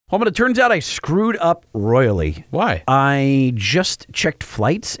Holman, it turns out I screwed up royally. Why? I just checked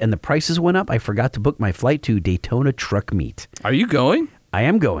flights and the prices went up. I forgot to book my flight to Daytona Truck Meet. Are you going? I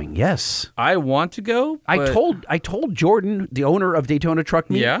am going, yes. I want to go. I told Jordan, the owner of Daytona Truck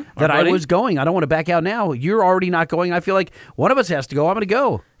Meet, that I was going. I don't want to back out now. You're already not going. I feel like one of us has to go. I'm going to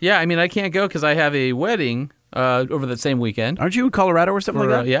go. Yeah, I mean, I can't go because I have a wedding over that same weekend. Aren't you in Colorado or something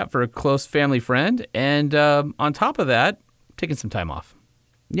like that? Yeah, for a close family friend. And on top of that, taking some time off.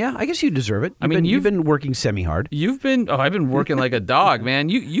 Yeah, I guess you deserve it. You've been working semi-hard. I've been working like a dog, man.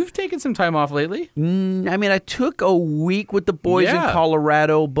 You've taken some time off lately. I took a week with the boys in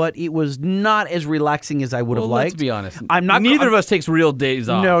Colorado, but it was not as relaxing as I would have liked. Let's be honest. Neither of us takes real days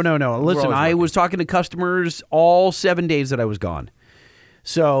off. No. Listen, I was talking to customers all 7 days that I was gone.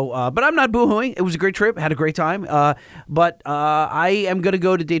 So, but I'm not boo-hooing. It was a great trip. Had a great time. But I am going to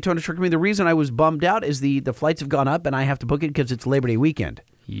go to Daytona Truck Meet. The reason I was bummed out is the flights have gone up, and I have to book it because it's Labor Day weekend.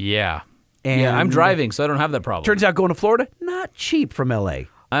 Yeah. And I'm driving, so I don't have that problem. Turns out going to Florida, not cheap from L.A.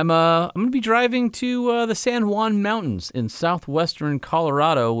 I'm going to be driving to the San Juan Mountains in southwestern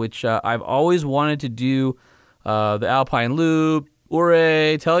Colorado, which I've always wanted to do the Alpine Loop,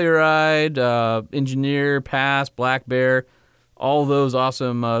 Ouray, Telluride, Engineer Pass, Black Bear, all those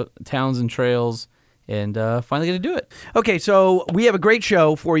awesome towns and trails, and finally going to do it. Okay, so we have a great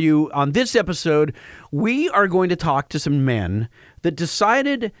show for you on this episode. We are going to talk to some men that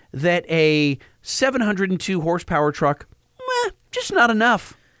decided that a 702 horsepower truck, just not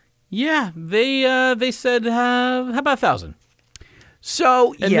enough. Yeah, they said, how about 1,000?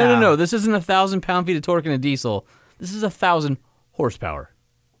 So, and yeah. No, this isn't 1,000 pound-feet of torque in a diesel. This is 1,000 horsepower.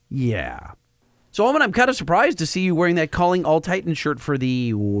 Yeah. So, Alman, I'm kind of surprised to see you wearing that Calling All Titan shirt for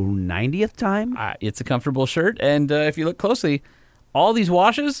the 90th time. It's a comfortable shirt, and if you look closely, all these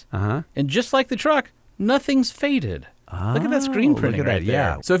washes, and just like the truck, nothing's faded. Look at that screen printing right there.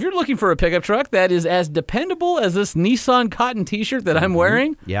 Yeah. So if you're looking for a pickup truck that is as dependable as this Nissan cotton t-shirt that I'm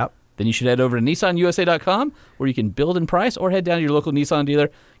wearing, then you should head over to nissanusa.com where you can build and price, or head down to your local Nissan dealer.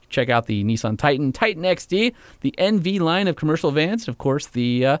 Check out the Nissan Titan, Titan XD, the NV line of commercial vans, and of course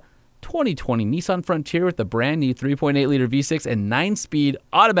the 2020 Nissan Frontier with the brand new 3.8-liter V6 and 9-speed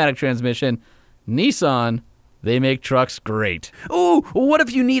automatic transmission. Nissan, they make trucks great. Ooh, what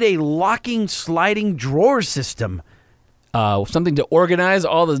if you need a locking sliding drawer system? Something to organize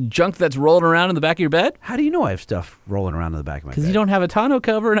all the junk that's rolling around in the back of your bed? How do you know I have stuff rolling around in the back of my bed? Because you don't have a tonneau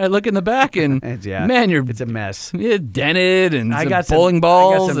cover, and I look in the back, and man, it's a mess. Dented, and I got bowling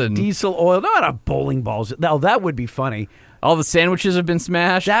balls. I got some diesel oil. Not bowling balls. Now, that would be funny. All the sandwiches have been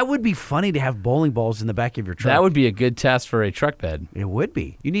smashed. That would be funny to have bowling balls in the back of your truck. That would be a good test for a truck bed. It would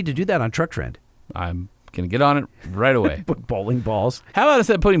be. You need to do that on Truck Trend. I'm going to get on it right away. Put bowling balls. How about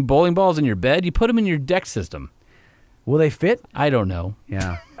instead of putting bowling balls in your bed, you put them in your deck system? Will they fit? I don't know.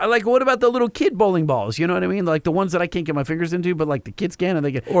 Yeah. What about the little kid bowling balls? You know what I mean? Like the ones that I can't get my fingers into, but like the kids can, and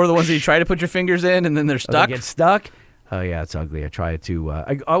they get. Or the ones that you try to put your fingers in and then they're stuck. They get stuck. Oh yeah, it's ugly. I try to.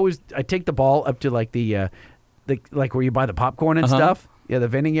 I take the ball up to like the where you buy the popcorn and stuff. Yeah, the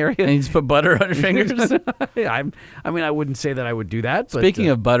vending area. And you just put butter on your fingers. I wouldn't say that I would do that. Speaking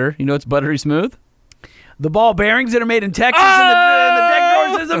of butter, you know what's buttery smooth? The ball bearings that are made in Texas in the deck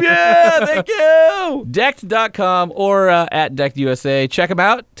drawer system. Yeah, thank you. Decked.com or at Decked USA. Check them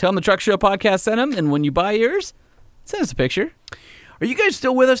out. Tell them the Truck Show podcast sent them. And when you buy yours, send us a picture. Are you guys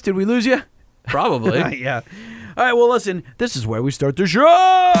still with us? Did we lose you? Probably. Yeah. All right, well, listen. This is where we start the show.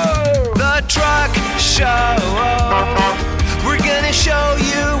 The Truck Show. We're going to show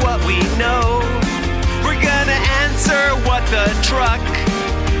you what we know. We're going to answer what the truck.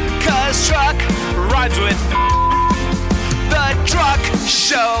 'Cause truck rhymes with the Truck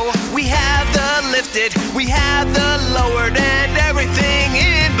Show. We have the lifted, we have the lowered, and everything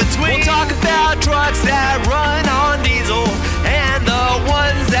in between. We'll talk about trucks that run on diesel and the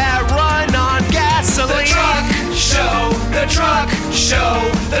ones that run on gasoline. The Truck Show, the Truck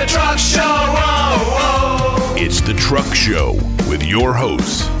Show, the Truck Show. Oh, oh. It's the Truck Show with your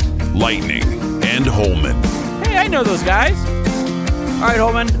hosts, Lightning and Holman. Hey, I know those guys. All right,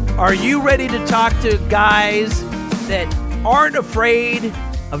 Holman, are you ready to talk to guys that aren't afraid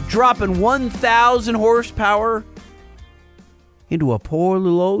of dropping 1,000 horsepower into a poor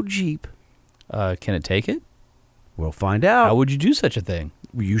little old Jeep? Can it take it? We'll find out. How would you do such a thing?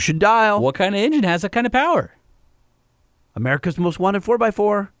 You should dial. What kind of engine has that kind of power? America's Most Wanted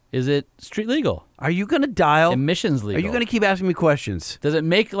 4x4. Is it street legal? Are you going to dial? Emissions legal. Are you going to keep asking me questions? Does it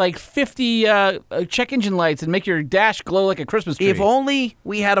make like 50 check engine lights and make your dash glow like a Christmas tree? If only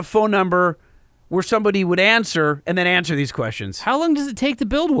we had a phone number where somebody would answer and then answer these questions. How long does it take to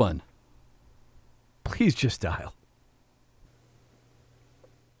build one? Please just dial.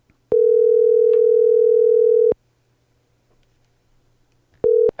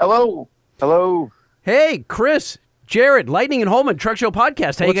 Hello. Hello. Hey, Chris, Jared, Lightning and Holman, Truck Show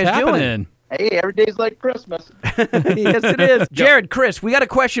Podcast. How What's you guys doing? happening? Hey, every day's like Christmas. Yes, it is. Jared, Chris, we got a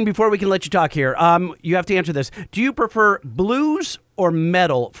question before we can let you talk here. You have to answer this. Do you prefer blues or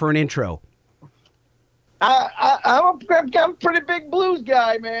metal for an intro? I'm a pretty big blues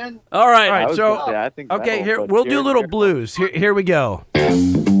guy, man. All right. All right, I was so gonna say, I think okay, metal, here but we'll do a Jared, little pick blues. Here we go. You're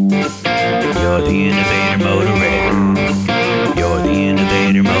the innovator motivator. You're the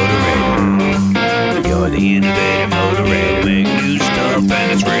innovator motivator. You're the innovator motivator. Make new stuff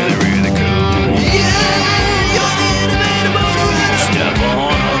and it's really, really cool. Yeah, you're the innovator motivator. Step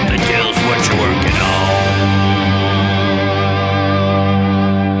on up and tell us what you're working on.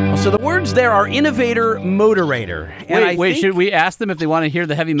 So the words there are innovator, motorator. And I Wait, think- should we ask them if they want to hear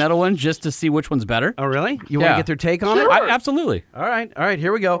the heavy metal one just to see which one's better? Oh, really? You want Yeah. to get their take on it? Absolutely. All right,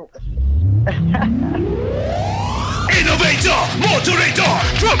 here we go. Innovator, moderator,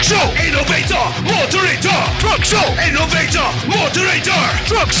 truck show. Innovator, moderator, truck show. Innovator, moderator,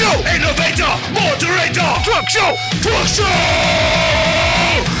 truck show. Innovator, moderator, truck show. Truck show.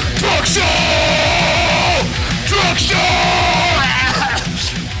 Truck show. Truck show.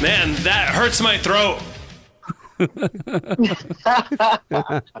 Man, that hurts my throat.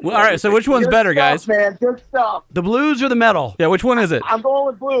 Well, all right, so which one's Good better, stuff, guys? man. Good stuff. The blues or the metal? Yeah, which one is it? I'm going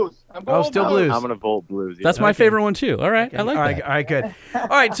with blues. Still blues. I'm gonna vote blues. That's my favorite one, too. All right, I like All that. right, all right, good. All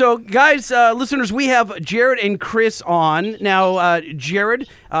right, so guys, listeners, we have Jared and Chris on. Now, Jared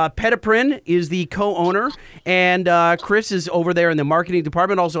Petiprin is the co-owner, and Chris is over there in the marketing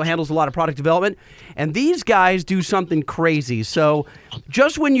department, also handles a lot of product development. And these guys do something crazy. So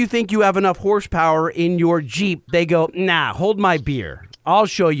just when you think you have enough horsepower in your Jeep, they go, nah, hold my beer. I'll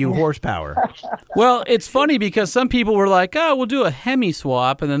show you horsepower. Well, it's funny because some people were like, oh, we'll do a Hemi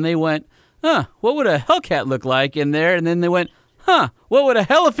swap. And then they went, huh, what would a Hellcat look like in there? And then they went, huh, what would a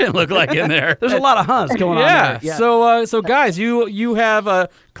Hellefant look like in there? There's a lot of hunts going on Yeah. there. So guys, you have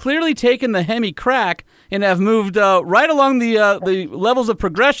clearly taken the Hemi crack and have moved right along the levels of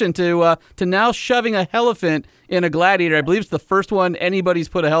progression to now shoving a Hellefant in a Gladiator. I believe it's the first one anybody's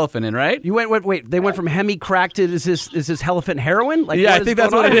put a Hellefant in, right? You wait. They went from Hemi crack to is this Hellefant heroin? Like, Yeah, what I is think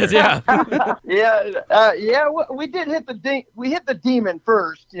that's going what on it is. here? Yeah. Yeah. We did hit we hit the demon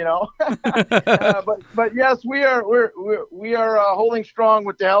first, you know. But yes, we are holding strong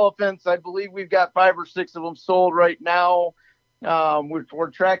with the elephants. I believe we've got 5 or 6 of them sold right now.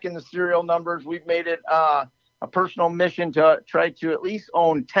 We're tracking the serial numbers. We've made it a personal mission to try to at least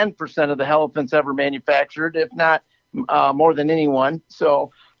own 10% of the elephants ever manufactured, if not more than anyone.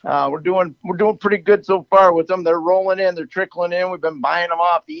 So we're doing pretty good so far with them. They're rolling in, they're trickling in. We've been buying them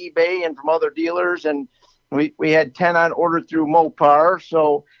off eBay and from other dealers, and we had 10 on order through Mopar.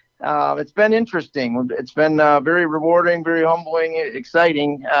 So it's been interesting. It's been very rewarding, very humbling,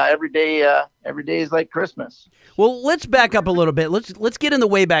 exciting. Every day is like Christmas. Well, let's back up a little bit. Let's get in the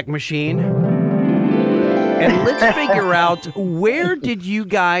Wayback Machine. And let's figure out,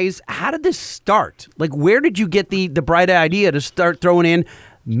 how did this start? Like, where did you get the bright idea to start throwing in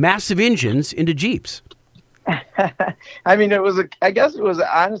massive engines into Jeeps? I mean, I guess it was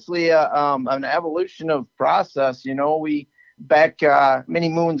honestly an evolution of process. You know, back many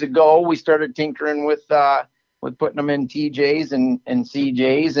moons ago, we started tinkering with putting them in TJs and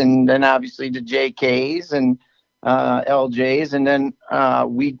CJs, and then obviously the JKs and LJs, and then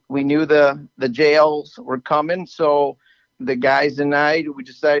we knew the JLs were coming, so the guys and we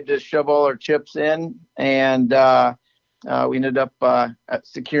decided to shove all our chips in, and we ended up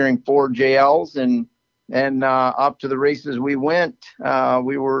securing 4 JLs, and up to the races we went.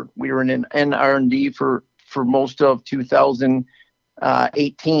 We were in R&D for most of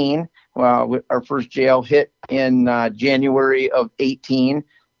 2018. Our first JL hit in January of 18.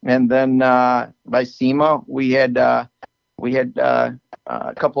 And then by SEMA, we had a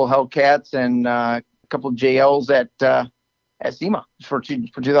couple of Hellcats and a couple of JLs at SEMA for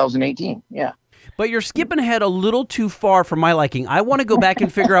 2018. Yeah. But you're skipping ahead a little too far for my liking. I want to go back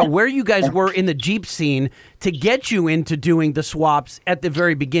and figure out where you guys were in the Jeep scene to get you into doing the swaps at the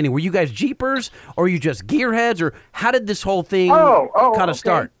very beginning. Were you guys Jeepers, or were you just gearheads, or how did this whole thing kind of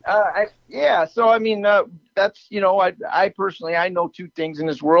start? Yeah. So, I mean, that's, I personally, I know 2 things in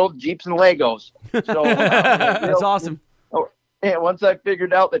this world: Jeeps and Legos. So That's awesome. And once I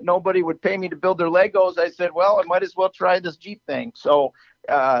figured out that nobody would pay me to build their Legos, I said, well, I might as well try this Jeep thing. So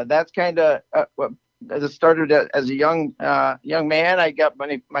that's kind of it started as a young man. I got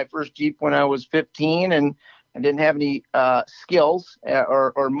my first Jeep when I was 15, and I didn't have any skills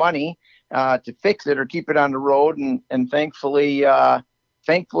or money to fix it or keep it on the road. And thankfully,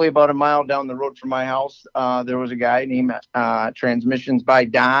 thankfully, about a mile down the road from my house, there was a guy named Transmissions by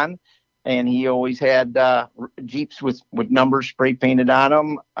Don, and he always had Jeeps with numbers spray painted on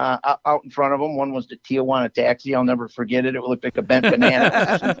them out in front of him. One was the Tijuana Taxi. I'll never forget it. It looked like a bent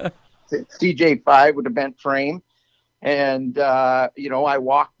banana. CJ5 with a bent frame. And, I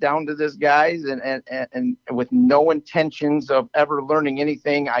walked down to this guy's and with no intentions of ever learning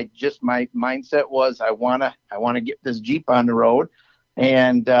anything. My mindset was, I want to get this Jeep on the road.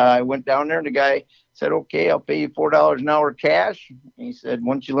 And I went down there and the guy said, okay, I'll pay you $4 an hour cash. He said,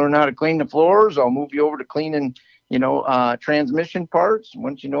 once you learn how to clean the floors, I'll move you over to cleaning, transmission parts.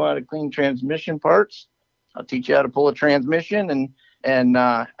 Once you know how to clean transmission parts, I'll teach you how to pull a transmission. And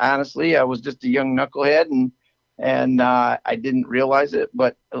honestly, I was just a young knucklehead and I didn't realize it,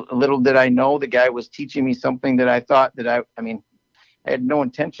 but little did I know the guy was teaching me something that I thought that I had no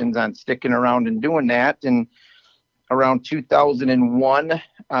intentions on sticking around and doing that. And around 2001,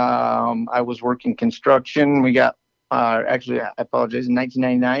 I was working construction. We got, actually, I apologize, in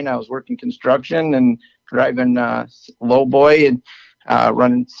 1999, I was working construction and driving lowboy and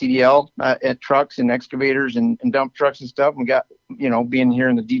running CDL at trucks and excavators and dump trucks and stuff. We got, being here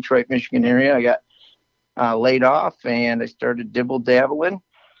in the Detroit, Michigan area, I got laid off and I started dibble-dabbling.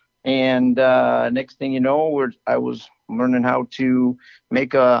 And next thing you know, I was learning how to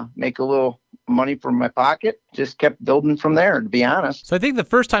make a little money from my pocket. Just kept building from there, to be honest. So I think the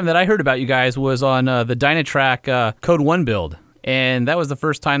first time that I heard about you guys was on the Dynatrac Code 1 build. And that was the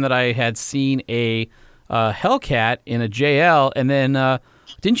first time that I had seen a Hellcat in a JL. And then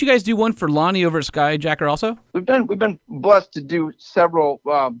didn't you guys do one for Lonnie over at Skyjacker also? We've been blessed to do several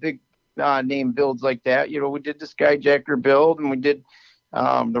big name builds like that. We did the Skyjacker build, and we did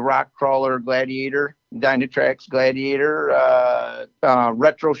the Rock Crawler Gladiator, Dynatracs Gladiator,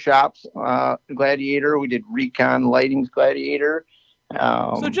 Retro Shops Gladiator. We did Recon Lighting's Gladiator.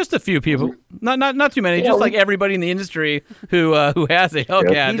 So just a few people, not too many. Just like everybody in the industry who has a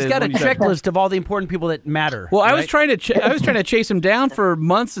Hellcat. He's got a checklist of all the important people that matter. Well, right? I was trying to chase him down for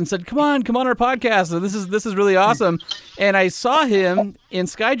months and said, come on our podcast. So this is really awesome. And I saw him in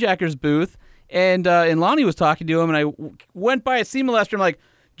Skyjacker's booth, and Lonnie was talking to him, and I went by a sea molester. I'm like,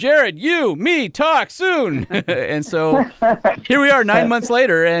 Jared, you, me, talk soon. And so here we are 9 months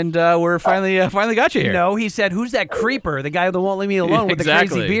later, and we're finally got you here. No, he said, who's that creeper? The guy that won't leave me alone with the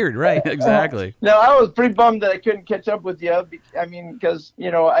crazy beard, right? Exactly. No, I was pretty bummed that I couldn't catch up with you. Because,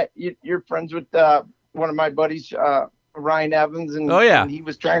 you're friends with one of my buddies, Ryan Evans, and, and he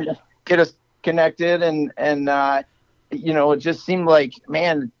was trying to get us connected, and it just seemed like,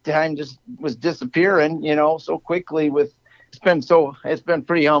 man, time just was disappearing, so quickly with. It's been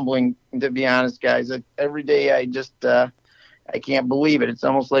pretty humbling, to be honest, guys. Every day I just I can't believe it. It's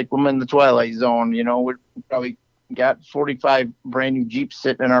almost like I'm in the Twilight Zone. We probably got 45 brand new Jeeps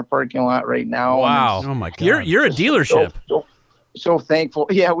sitting in our parking lot right now. Wow! Oh my God! You're a dealership. So thankful.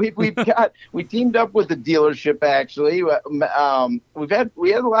 Yeah, we teamed up with the dealership actually. We had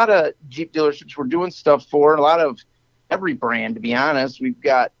a lot of Jeep dealerships we're doing stuff for. A lot of every brand, to be honest. We've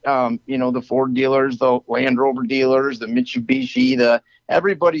got, the Ford dealers, the Land Rover dealers, the Mitsubishi,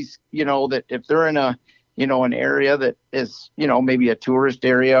 everybody's, that if they're in a, an area that is, maybe a tourist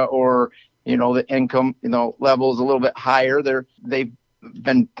area or, the income, level is a little bit higher. They've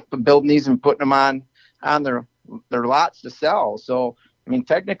been building these and putting them on their lots to sell. So,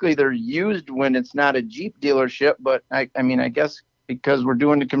 technically they're used when it's not a Jeep dealership, but I guess because we're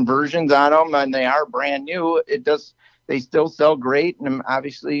doing the conversions on them and they are brand new, they still sell great, and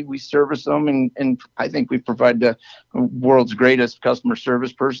obviously we service them, and I think we provide the world's greatest customer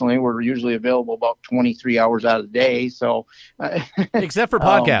service. Personally, we're usually available about 23 hours out of the day. So, except for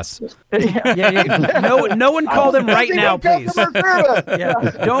podcasts. No one call them right now, please.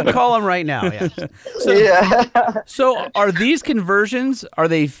 Don't call them right now. Yeah. So are these conversions? Are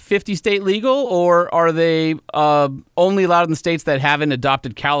they 50 state legal, or are they only allowed in the states that haven't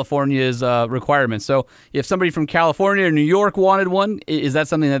adopted California's requirements? So if somebody from California or New York wanted one, is that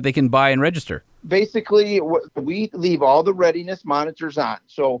something that they can buy and register? Basically, we leave all the readiness monitors on.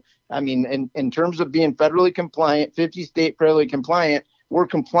 So, in terms of being federally compliant, 50 state federally compliant, we're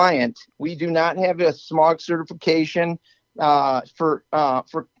compliant. We do not have a smog certification for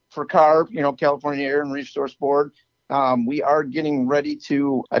CARB, California Air and Resource Board. We are getting ready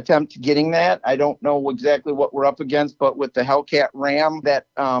to attempt getting that. I don't know exactly what we're up against, but with the Hellcat Ram, that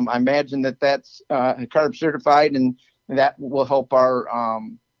I imagine that's CARB certified, and that will help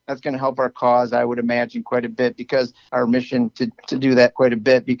that's going to help our cause, I would imagine, quite a bit, because our mission to do that quite a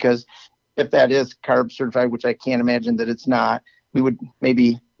bit, because if that is CARB certified, which I can't imagine that it's not, we would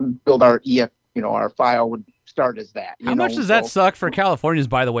maybe build our EF, our file would start as that. How much does that suck for Californians,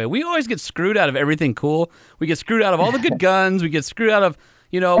 by the way? We always get screwed out of everything cool. We get screwed out of all the good guns. We get screwed out of,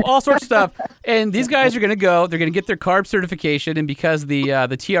 all sorts of stuff. And these guys are going to go. They're going to get their CARB certification. And because the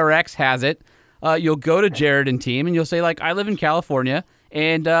TRX has it, you'll go to Jared and team, and you'll say, like, I live in California,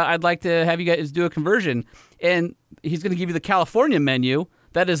 and I'd like to have you guys do a conversion. And he's going to give you the California menu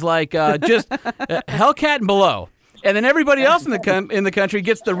that is like just Hellcat and below. And then everybody else in the country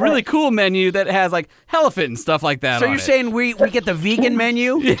gets the really cool menu that has like Elephant and stuff like that. So you're saying we get the vegan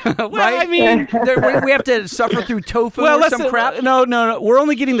menu, well, right? I mean, we have to suffer through tofu or some crap. No. We're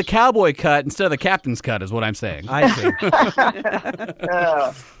only getting the cowboy cut instead of the captain's cut, is what I'm saying. I see.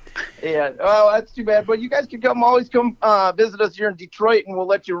 Yeah. Oh, that's too bad. But you guys can always come visit us here in Detroit, and we'll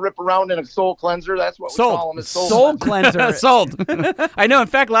let you rip around in a soul cleanser. That's what we call them. A soul cleanser. Sold. I know. In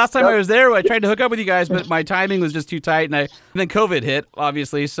fact, last time I was there, I tried to hook up with you guys, but my timing was just too tight, and then COVID hit,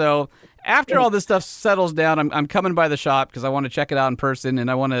 obviously. So after all this stuff settles down, I'm coming by the shop because I want to check it out in person,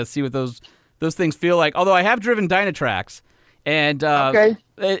 and I want to see what those things feel like. Although I have driven Dynatracs, and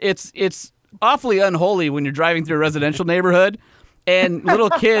it's awfully unholy when you're driving through a residential neighborhood. And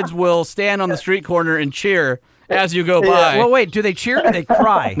little kids will stand on the street corner and cheer as you go by. Well, wait, do they cheer or do they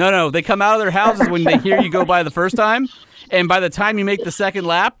cry? No. They come out of their houses when they hear you go by the first time. And by the time you make the second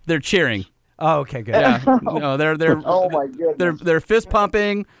lap, they're cheering. Oh, okay, good. Yeah. No, they're oh my goodness. They're fist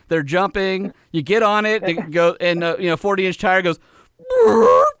pumping, they're jumping. You get on it, and go, and 40-inch tire goes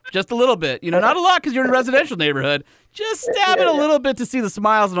just a little bit. Not a lot because you're in a residential neighborhood. Just stab it a little bit to see the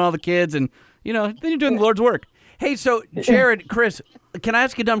smiles on all the kids, and then you're doing the Lord's work. Hey, so Jared, Chris, can I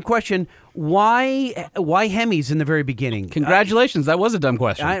ask a dumb question? Why Hemis in the very beginning? Congratulations, that was a dumb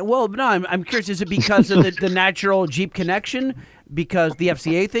question. I'm curious. Is it because of the natural Jeep connection, because the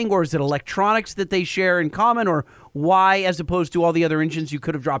FCA thing, or is it electronics that they share in common, or why, as opposed to all the other engines you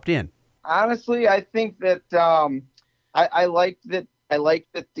could have dropped in? Honestly, I think that I like that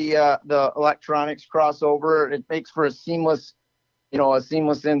the electronics crossover. It makes for a seamless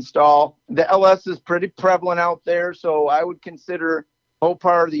install. The LS is pretty prevalent out there, so I would consider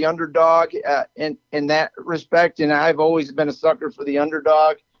Mopar the underdog in that respect. And I've always been a sucker for the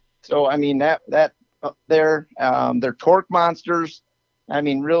underdog. So I mean they're torque monsters. I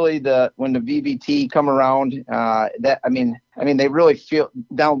mean, really, when the VVT come around, they really feel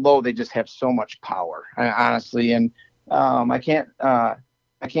down low. They just have so much power, honestly. And I can't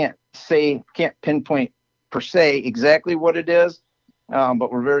pinpoint per se exactly what it is.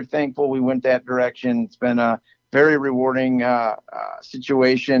 But we're very thankful we went that direction. It's been a very rewarding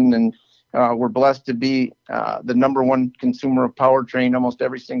situation, and we're blessed to be the number one consumer of powertrain almost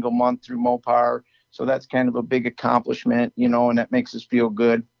every single month through Mopar. So that's kind of a big accomplishment, and that makes us feel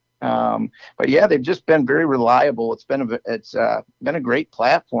good. But yeah, they've just been very reliable. It's been a great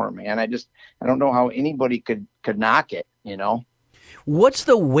platform, man. I don't know how anybody could knock it, What's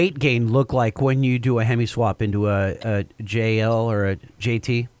the weight gain look like when you do a Hemi swap into a JL or a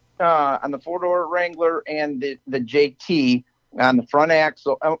JT? On the four-door Wrangler and the JT on the front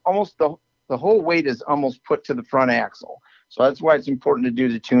axle, almost the whole weight is almost put to the front axle. So that's why it's important to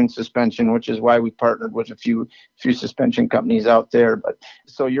do the tuned suspension, which is why we partnered with a few suspension companies out there. But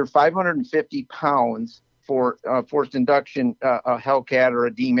so you're 550 pounds for forced induction, a Hellcat or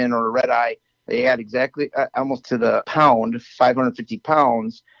a Demon or a Red Eye. They add exactly almost to the pound, 550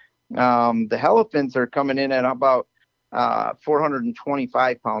 pounds. The Elephants are coming in at about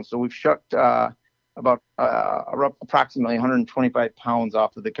 425 pounds. So we've shucked about approximately 125 pounds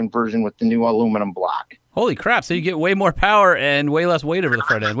off of the conversion with the new aluminum block. Holy crap. So you get way more power and way less weight over the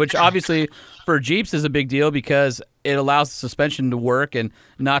front end, which obviously for Jeeps is a big deal because it allows the suspension to work and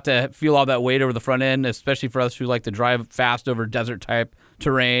not to feel all that weight over the front end, especially for us who like to drive fast over desert-type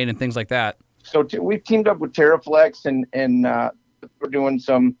terrain and things like that. So we've teamed up with TerraFlex and we're doing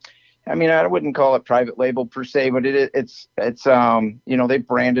some, I wouldn't call it private label per se, but it's they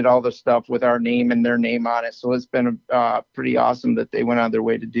branded all the stuff with our name and their name on it. So it's been pretty awesome that they went on their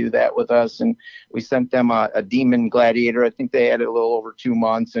way to do that with us. And we sent them a Demon Gladiator. I think they had it a little over 2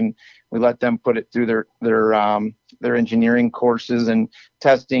 months, and we let them put it through their engineering courses and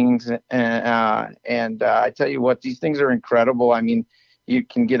testings. And I tell you what, these things are incredible. You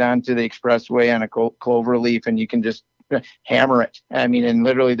can get onto the expressway on a Cloverleaf and you can just hammer it. And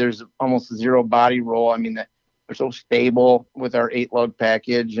literally there's almost zero body roll. They're so stable with our 8-lug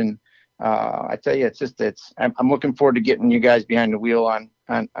package. And I tell you, I'm looking forward to getting you guys behind the wheel on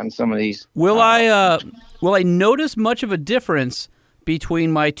some of these. Will I notice much of a difference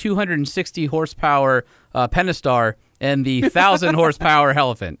between my 260 horsepower Pentastar and the 1,000 horsepower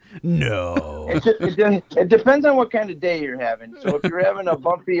Elephant? No. It depends on what kind of day you're having. So if you're having a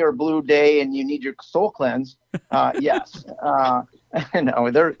bumpy or blue day and you need your soul cleanse, yes.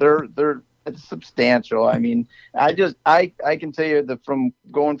 No, they're it's substantial. I mean, I can tell you that from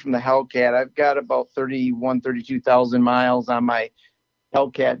going from the Hellcat, I've got about 32,000 miles on my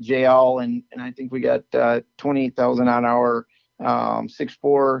Hellcat JL, and I think we got 28,000 on our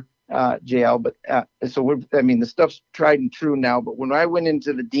 6.4 JL. But so the stuff's tried and true now. But when I went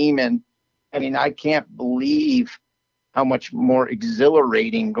into the Demon, I mean, I can't believe how much more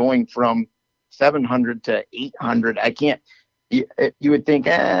exhilarating going from 700 to 800. I can't. You would think,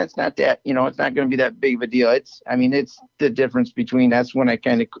 it's not that, it's not going to be that big of a deal. It's the difference between. That's when I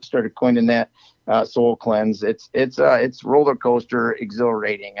kind of started coining that soul cleanse. It's roller coaster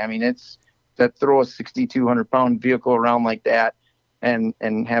exhilarating. I mean, it's that throw a 6,200 pound vehicle around like that, and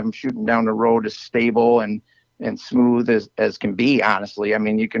have them shooting down the road as stable and smooth as can be. Honestly, I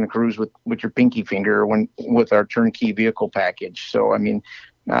mean, you can cruise with your pinky finger with our turnkey vehicle package. So I mean,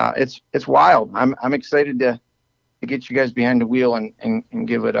 it's wild. I'm excited to get you guys behind the wheel and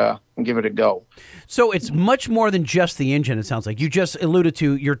give it a go. So it's much more than just the engine, it sounds like. You just alluded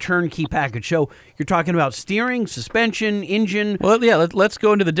to your turnkey package. So you're talking about steering, suspension, engine. Well, yeah, let's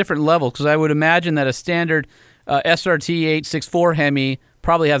go into the different levels, because I would imagine that a standard SRT 864 Hemi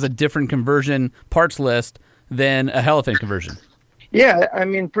probably has a different conversion parts list than a Hellephant conversion. Yeah, I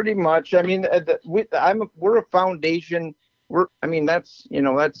mean, pretty much. I mean, we're a foundation.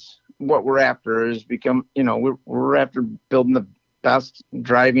 That's what we're after is become, we're after building the best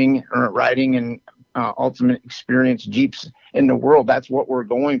driving or riding and ultimate experience Jeeps in the world. That's what we're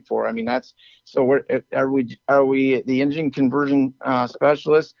going for. I mean, are we the engine conversion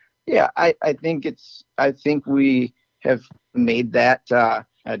specialists? Yeah, I think we have made that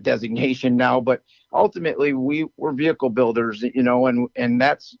designation now, but ultimately we're vehicle builders, and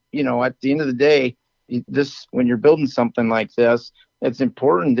that's, at the end of the day, when you're building something like this, it's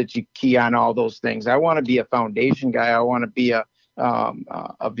important that you key on all those things. I want to be a foundation guy. I want to be a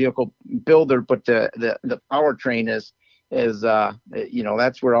vehicle builder, but the powertrain is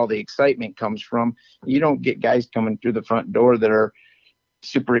that's where all the excitement comes from. You don't get guys coming through the front door that are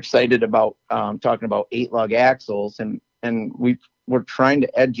super excited about talking about 8-lug axles, and we're trying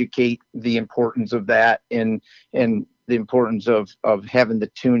to educate the importance of that and the importance of having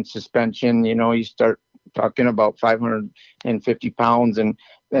the tuned suspension. You start talking about 550 pounds and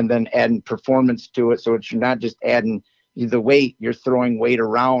then adding performance to it. So you're not just adding the weight, you're throwing weight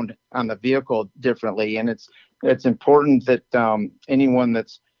around on the vehicle differently. And it's important that anyone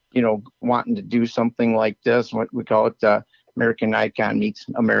that's, wanting to do something like this, what we call it, American Icon meets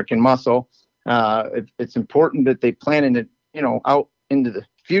American Muscle. It's important that they plan it, out into the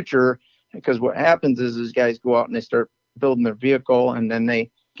future, because what happens is guys go out and they start building their vehicle, and then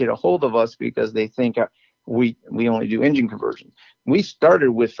they get a hold of us because they think we only do engine conversion. We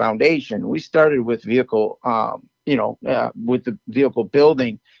started with foundation. We started with vehicle, with the vehicle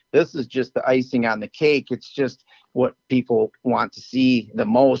building. This is just the icing on the cake. It's just what people want to see the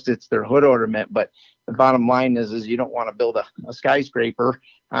most. It's their hood ornament. But the bottom line is you don't want to build a skyscraper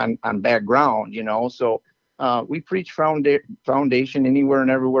on bad ground, So we preach foundation anywhere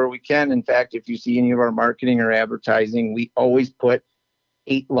and everywhere we can. In fact, if you see any of our marketing or advertising, we always put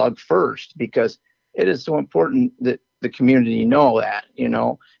 8-lug first, because it is so important that the community know that,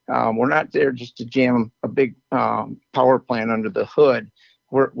 we're not there just to jam a big power plant under the hood.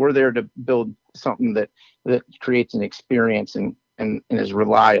 We're there to build something that creates an experience and is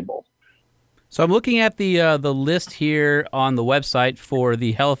reliable. So I'm looking at the list here on the website for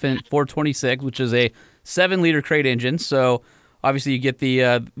the Hellephant 426, which is a 7-liter crate engine. So obviously you get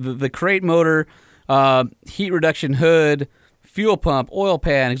the crate motor, heat reduction hood, fuel pump, oil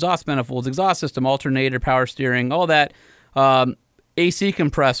pan, exhaust manifolds, exhaust system, alternator, power steering, all that, AC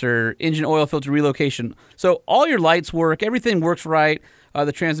compressor, engine oil filter relocation. So all your lights work, everything works right.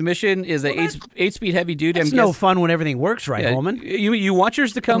 The transmission is a 8-speed heavy duty. It's no fun when everything works right, Holman. You want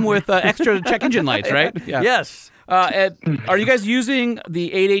yours to come with extra check engine lights, right? Yeah. Yes. Are you guys using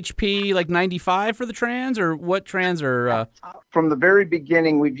the 8 HP like 95 for the trans, or what trans are? From the very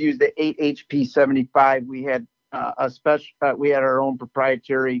beginning, we've used the 8 HP 75. We had we had our own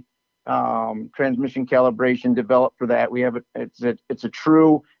proprietary transmission calibration developed for that. We have it's a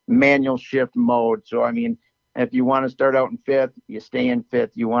true manual shift mode. So I mean, if you want to start out in 5th, you stay in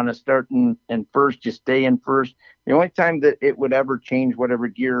 5th. You want to start in 1st, you stay in 1st. The only time that it would ever change whatever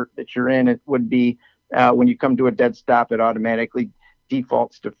gear that you're in, it would be when you come to a dead stop. It automatically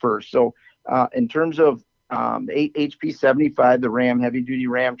defaults to 1st. So in terms of the 8 HP 75, the Ram heavy duty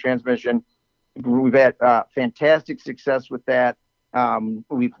Ram transmission, we've had fantastic success with that.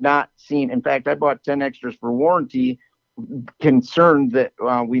 We've not seen, in fact, I bought 10 extras for warranty, concerned that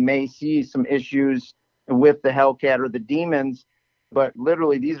we may see some issues with the Hellcat or the Demons. But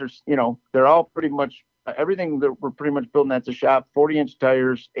literally, these are, they're all pretty much everything that we're pretty much building at the shop, 40-inch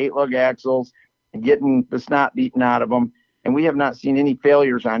tires, 8-lug axles, and getting the snot beaten out of them. And we have not seen any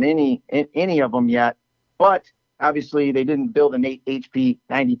failures on any of them yet. But obviously, they didn't build an 8 HP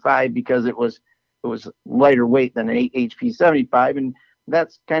 95 because it was lighter weight than an 8 HP 75. And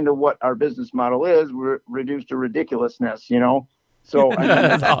that's kind of what our business model is. We're reduced to ridiculousness, So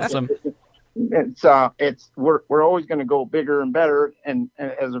That's awesome. We're always going to go bigger and better. And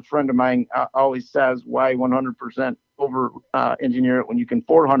as a friend of mine always says, why 100% over engineer it when you can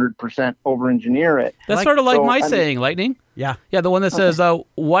 400% over engineer it? That's sort of like my saying, Lightning. Yeah. Yeah, the one that says,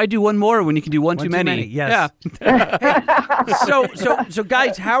 why do one more when you can do one too many? Yes. Yeah. So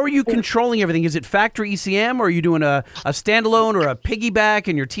guys, how are you controlling everything? Is it factory ECM, or are you doing a standalone or a piggyback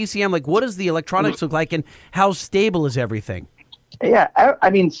in your TCM? Like, what does the electronics look like, and how stable is everything? Yeah, I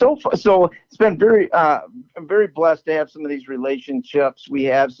mean, so it's been very, I'm very blessed to have some of these relationships we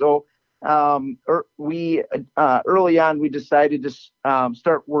have. So we early on we decided to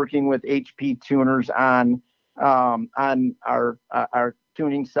start working with HP tuners on our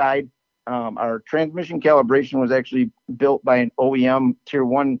tuning side. Our transmission calibration was actually built by an OEM tier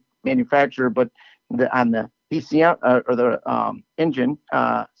 1 manufacturer, but on the PCM or the engine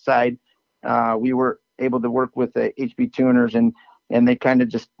side, we were able to work with the HP tuners, and they kind of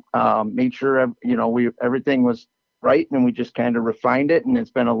just made sure everything was right, and we just kind of refined it. And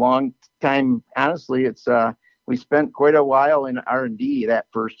it's been a long time. Honestly, it's we spent quite a while in R&D that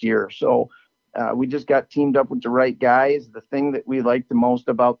first year, so we just got teamed up with the right guys. The thing that we liked the most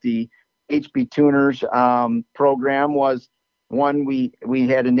about the HP tuners program was, one, we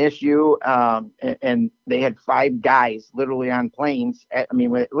had an issue, and they had 5 guys literally on planes.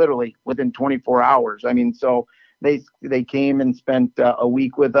 Literally within 24 hours. So they came and spent a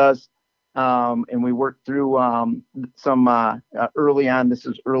week with us, and we worked through some early on. This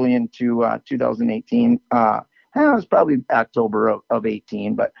is early into 2018. It was probably October of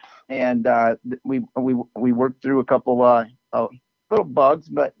 18, we worked through a couple little bugs,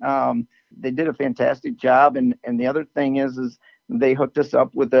 but they did a fantastic job. And the other thing is they hooked us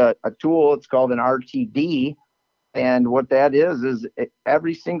up with a tool. It's called an RTD. And what that is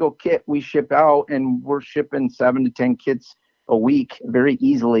every single kit we ship out, and we're shipping 7 to 10 kits a week very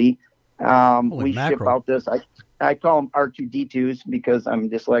easily. We ship out this. I call them R2D2s because I'm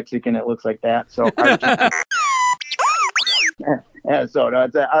dyslexic and it looks like that. So so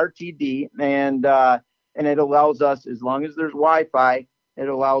it's an RTD, and it allows us, as long as there's Wi-Fi, it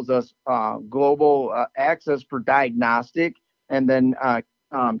allows us global access for diagnostic, and then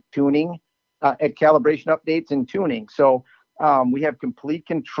tuning. At calibration updates and tuning. So we have complete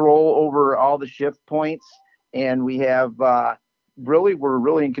control over all the shift points, and we have we're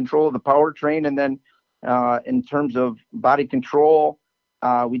really in control of the powertrain. And then in terms of body control,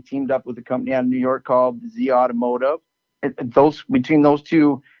 we teamed up with a company out of New York called Z Automotive. Between those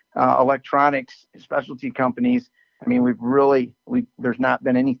two electronics specialty companies, there's not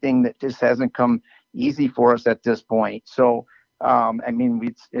been anything that just hasn't come easy for us at this point. So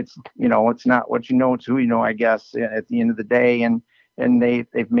it's not what you know, it's who you know, I guess, at the end of the day. And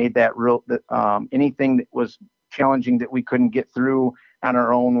they've made that real, anything that was challenging that we couldn't get through on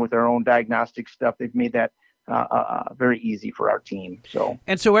our own with our own diagnostic stuff, they've made that very easy for our team. So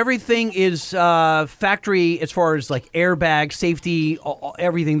everything is factory as far as like airbag, safety,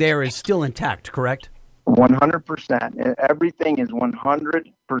 everything there is still intact, correct? 100%. Everything is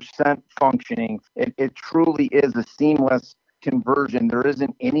 100% functioning. It truly is a seamless conversion. There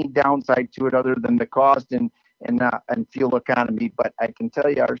isn't any downside to it other than the cost and fuel economy. But I can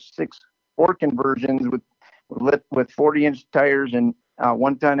tell you, our 6-4 conversions with 40-inch tires and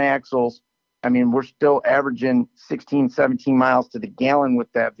 1-ton axles, we're still averaging 16, 17 miles to the gallon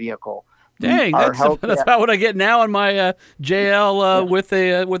with that vehicle. Dang, that's about what I get now on my JL with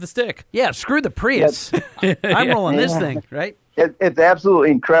a stick. Yeah, screw the Prius. I'm rolling this thing, right? It's absolutely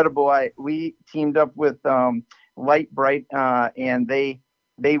incredible. We teamed up with Light Bright, and they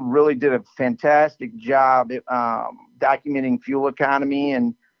really did a fantastic job documenting fuel economy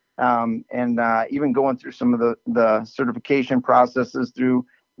and even going through some of the certification processes through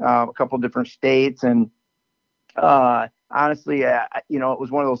a couple of different states. And honestly, it was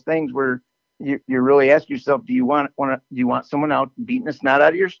one of those things where you really ask yourself, do you want someone out beating the snot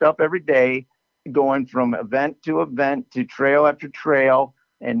out of your stuff every day, going from event to event to trail after trail,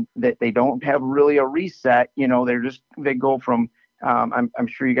 and that they don't have really a reset? They go from I'm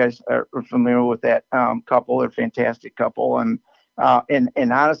sure you guys are familiar with that couple. They're a fantastic couple, and And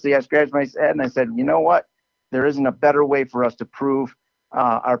honestly, I scratched my head and I said, you know what? There isn't a better way for us to prove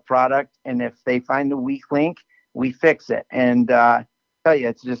our product. And if they find the weak link, we fix it. And tell you,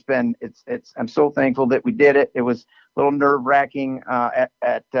 it's just been I'm so thankful that we did it. It was a little nerve wracking at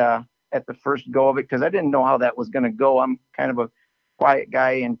the first go of it because I didn't know how that was going to go. I'm kind of a quiet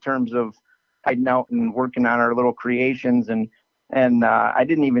guy in terms of hiding out and working on our little creations, and I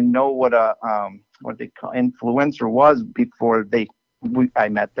didn't even know what they call influencer was before I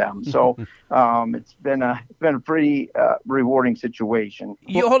met them. So it's been a pretty rewarding situation.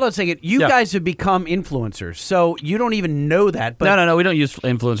 You hold on a second. You guys have become influencers, so you don't even know that. But No, we don't use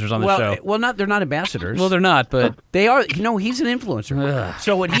influencers on the show. Well, they're not ambassadors. Well, they're not, but they are. He's an influencer.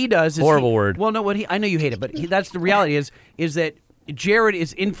 So what he does is horrible word. Well, no, I know you hate it, but that's the reality is that Jared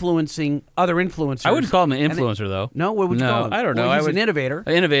is influencing other influencers. I wouldn't call him an influencer, though. No, what would you call him? I don't know. Well, he's an innovator.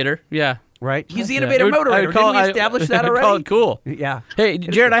 An innovator, yeah. Right? He's the innovator motor rider. Didn't we establish that already? I call it cool. Yeah. Hey,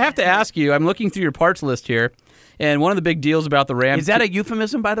 Jared, I have to ask you, I'm looking through your parts list here, and one of the big deals about the Ram... Is that a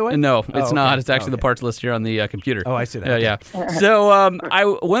euphemism, by the way? No, it's not. It's actually okay. the parts list here on the computer. Oh, I see that. Yeah. So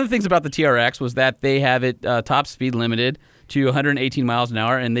one of the things about the TRX was that they have it top speed limited to 118 miles an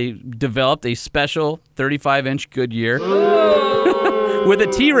hour, and they developed a special 35-inch Goodyear with a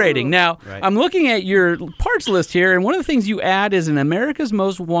T rating. Now, I'm looking at your parts list here, and one of the things you add is an America's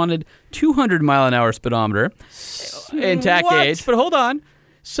Most Wanted 200-mile-an-hour speedometer and tack gauge. But hold on.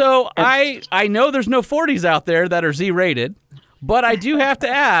 So I know there's no 40s out there that are Z-rated, but I do have to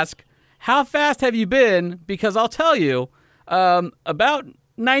ask, how fast have you been? Because I'll tell you, about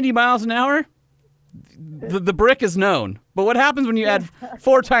 90 miles an hour, the brick is known. But what happens when you add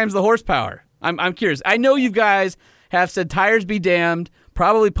 4 times the horsepower? I'm curious. I know you guys have said tires be damned,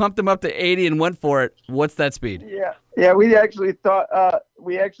 probably pumped them up to 80 and went for it. What's that speed? Yeah. We actually thought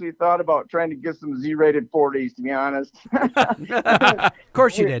about trying to get some Z-rated 40s. To be honest, of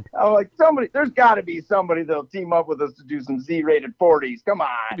course you did. I'm like, there's got to be somebody that'll team up with us to do some Z-rated 40s. Come on,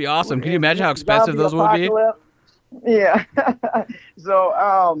 that'd be awesome. Can you imagine how expensive those would be? Yeah.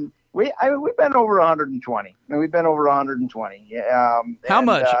 So we've been over 120. We've been over 120. How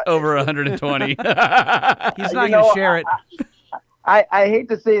much over 120? He's not going to share it. I hate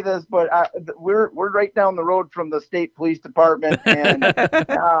to say this, but we're right down the road from the state police department, and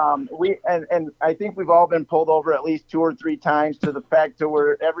and I think we've all been pulled over at least 2 or 3 times to the fact to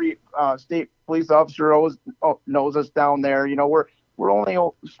where every state police officer knows us down there. We're only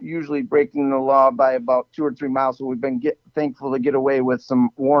usually breaking the law by about 2 or 3 miles, so we've been thankful to get away with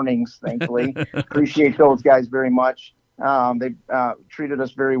some warnings. Thankfully, appreciate those guys very much. They treated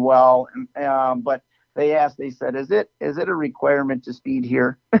us very well, but. They said, is it a requirement to speed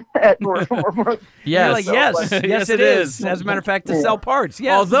here? Yes. You're like, yes, it is. As a matter of fact, to sell parts.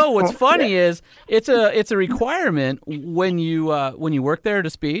 Yes. Although what's funny is it's a requirement when you work there to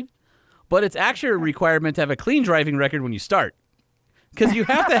speed, but it's actually a requirement to have a clean driving record when you start. Because you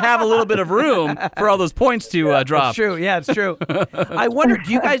have to have a little bit of room for all those points to drop. It's true. Yeah, it's true. I wonder,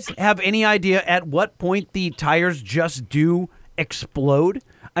 do you guys have any idea at what point the tires just do explode?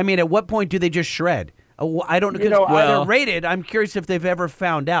 I mean, at what point do they just shred? I don't know. They're rated. I'm curious if they've ever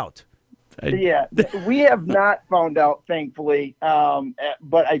found out. Yeah, we have not found out, thankfully.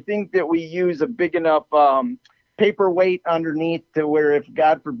 But I think that we use a big enough paperweight underneath to where if,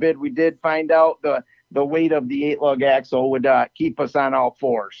 God forbid, we did find out, the weight of the 8-lug axle would keep us on all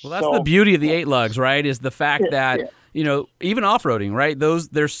fours. Well, that's the beauty of the 8-lugs, right, is the fact that, even off-roading, right,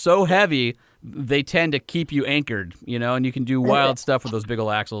 they're so heavy, they tend to keep you anchored, and you can do wild stuff with those big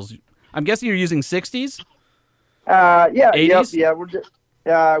old axles. I'm guessing you're using 60s? Yeah. 80s?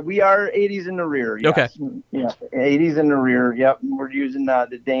 We are 80s in the rear. Yes. Okay. Yeah, 80s in the rear. Yep. We're using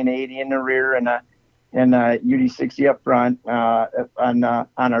the Dana 80 in the rear and UD60 up front on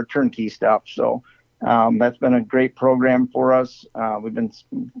our turnkey stuff. So that's been a great program for us. We've been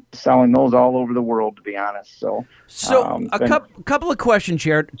selling those all over the world, to be honest. So couple of questions,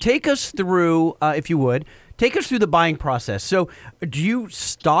 Jared. Take us through, if you would. Take us through the buying process. So, do you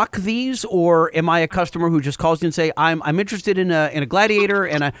stock these, or am I a customer who just calls you and say, "I'm interested in a Gladiator,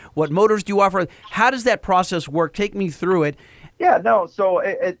 and what motors do you offer?" How does that process work? Take me through it. Yeah, no. So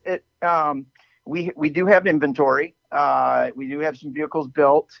we do have inventory. We do have some vehicles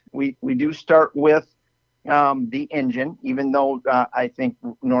built. We do start with the engine, even though I think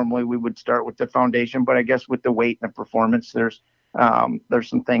normally we would start with the foundation. But I guess with the weight and the performance, there's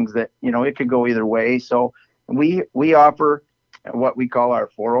some things that it could go either way. So. We offer what we call our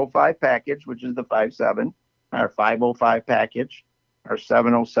 405 package, which is the 5.7, our 505 package, our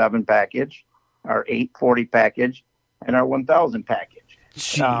 707 package, our 840 package, and our 1000 package.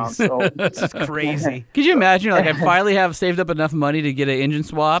 Jeez. So This is crazy. Could you imagine? You're like, I finally have saved up enough money to get an engine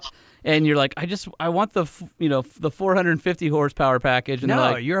swap, and you're like, I want the 450 horsepower package, and No,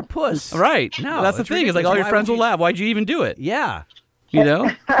 they're like, you're a puss. right? No, that's the it's thing. Is like ridiculous. all your Why friends would will you- laugh. Why'd you even do it? Yeah. You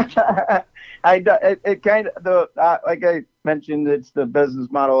know? it kind of like I mentioned, it's the business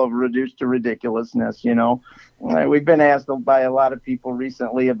model of reduced to ridiculousness. We've been asked by a lot of people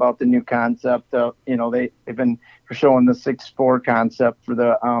recently about the new concept. They've been showing the 6.4 concept for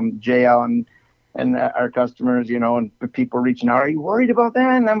the JL and our customers. And people reaching out. Are you worried about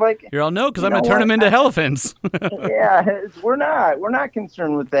that? And I'm like, You're all no, because You I'm gonna know turn what? them into elephants. we're not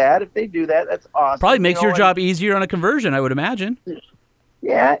concerned with that. If they do that, that's awesome. Probably makes your and- job easier on a conversion, I would imagine.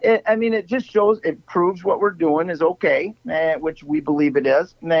 Yeah, it just shows, it proves what we're doing is okay, which we believe it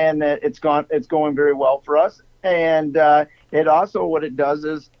is, and it's going very well for us. And it also, what it does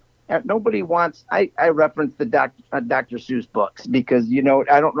is, nobody wants. I reference the Dr. Seuss books because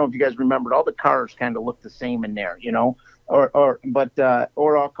I don't know if you guys remembered, all the cars kind of look the same in there, or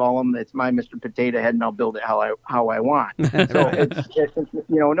I'll call them, it's my Mr. Potato Head, and I'll build it how I want. So it's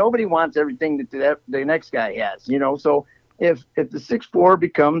nobody wants everything that the next guy has, So if the 6.4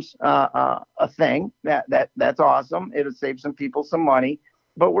 becomes a thing, that's awesome. It'll save some people some money,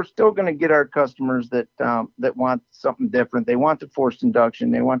 but we're still going to get our customers that want something different. They want the forced induction.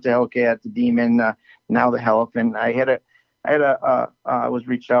 They want the Hellcat, the Demon, now the Elephant. I was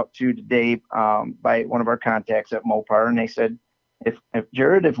reached out to today by one of our contacts at Mopar, and they said, if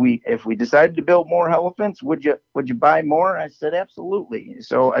Jared, if we decided to build more Elephants, would you buy more? I said, absolutely.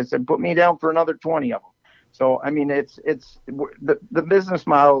 So I said, put me down for another 20 of them. So, it's the business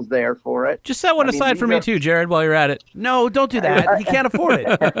model's there for it. Just set one aside for me too, Jared, while you're at it. No, don't do that. He can't afford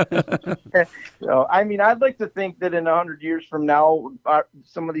it. So, I'd like to think that in 100 years from now,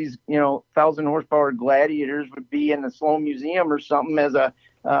 some of these, 1,000 horsepower Gladiators would be in the Sloan Museum or something as a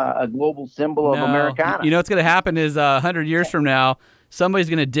global symbol of Americana. You know what's going to happen is 100 years from now, somebody's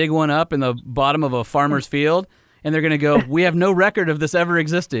going to dig one up in the bottom of a farmer's field, and they're going to go, we have no record of this ever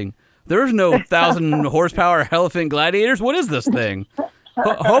existing. There's no 1,000 horsepower Elephant Gladiators. What is this thing?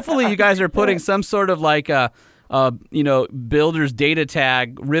 Hopefully you guys are putting some sort of builder's data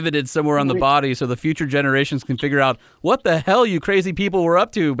tag riveted somewhere on the body so the future generations can figure out what the hell you crazy people were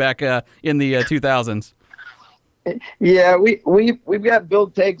up to back in the 2000s. Yeah, we've got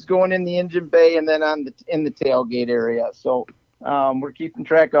build tags going in the engine bay and then in the tailgate area. So we're keeping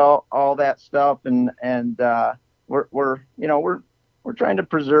track of all that stuff, and we're trying to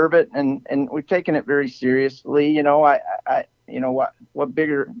preserve it, and we've taken it very seriously. What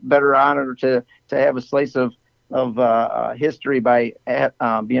better honor to have a slice of history by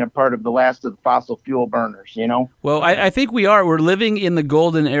being a part of the last of the fossil fuel burners. Well, I think we're living in the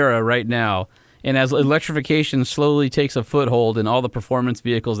golden era right now. And as electrification slowly takes a foothold in all the performance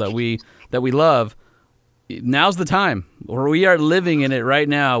vehicles that we love, now's the time. Or we are living in it right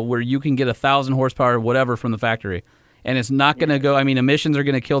now, where you can get 1,000 horsepower, whatever, from the factory, and it's not going to go. Emissions are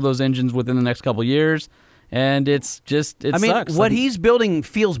going to kill those engines within the next couple of years, and it sucks. What he's building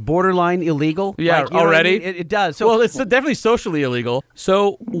feels borderline illegal. Yeah, you know already? what I mean? It does. So, well, it's definitely socially illegal.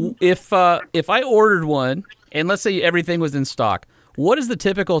 So if I ordered one, and let's say everything was in stock, what is the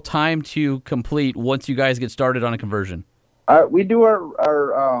typical time to complete once you guys get started on a conversion? We do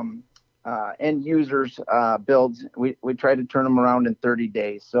our end users builds. We try to turn them around in 30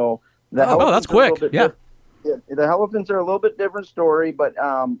 days. So that's quick. Yeah. The Elephants are a little bit different story, but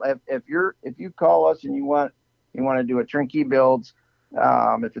if you call us and you want to do a turnkey builds,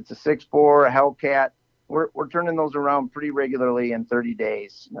 if it's a 6.4, a Hellcat, we're turning those around pretty regularly in 30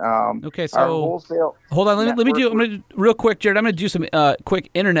 days. Okay, so our wholesale. Hold on, let me do. I'm going to real quick, Jared. I'm going to do some quick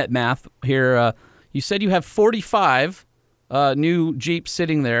internet math here. You said you have 45 new Jeeps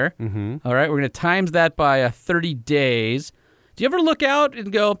sitting there. Mm-hmm. All right, we're going to times that by 30 days. Do you ever look out and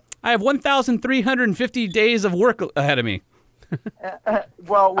go, I have 1,350 days of work ahead of me?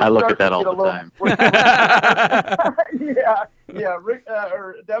 Well, I look at that all the time. Yeah. Rick,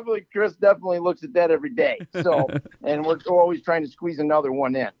 or definitely Chris definitely looks at that every day. So, and we're always trying to squeeze another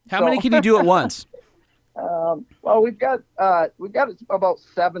one in. How many can you do at once? Well, we've got about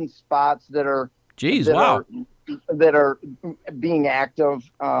 7 spots that are. Jeez, wow. That are being active,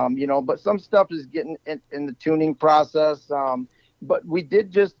 but some stuff is getting in the tuning process. But we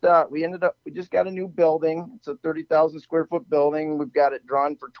just got a new building. It's a 30,000 square foot building. We've got it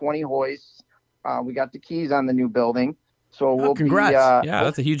drawn for 20 hoists. We got the keys on the new building. So we'll congrats. Yeah,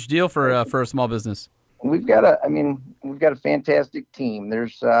 that's a huge deal for a small business. We've got a fantastic team.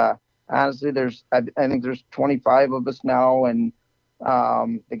 There's honestly, I think there's 25 of us now, and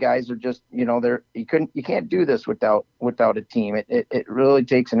The guys are just, you can't do this without a team. It really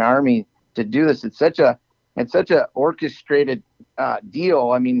takes an army to do this. It's such a orchestrated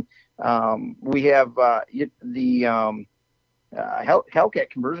deal. I mean, we have the Hellcat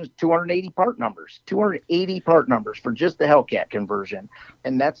conversion is 280 part numbers for just the Hellcat conversion,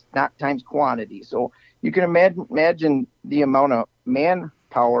 and that's not times quantity. So you can imagine the amount of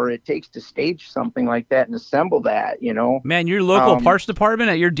manpower it takes to stage something like that and assemble that. Man, your local parts department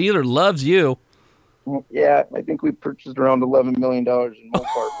at your dealer loves you. Yeah, I think we purchased around $11 million in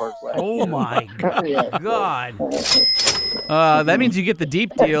Mopar parts last year. Oh my God! That means you get the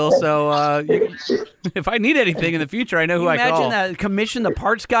deep deal. So if I need anything in the future, I know who I call. Imagine that commission the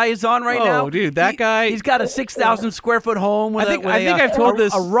parts guy is on right now. Oh, dude, that guy. He's got a 6,000 square foot home with I think I've told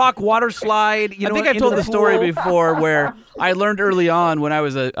this. A rock water slide. I think I've told the story before where I learned early on when I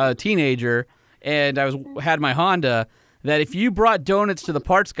was a teenager and I had my Honda that if you brought donuts to the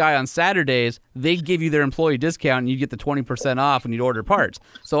parts guy on Saturdays, they'd give you their employee discount and you'd get the 20% off when you'd order parts.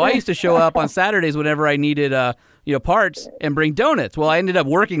 So I used to show up on Saturdays whenever I needed parts and bring donuts. Well, I ended up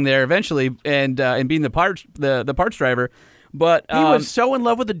working there eventually and being the parts driver. But he was so in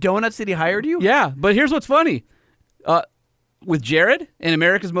love with the donuts that he hired you? Yeah, but here's what's funny. With Jared and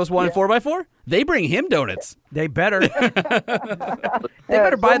America's Most Wanted 4x4, they bring him donuts. They better. They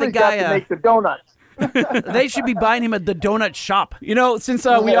better buy the guy to make the donuts. They should be buying him at the donut shop. Since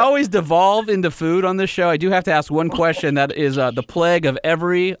we always devolve into food on this show, I do have to ask one question that is the plague of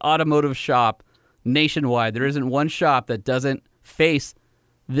every automotive shop nationwide. There isn't one shop that doesn't face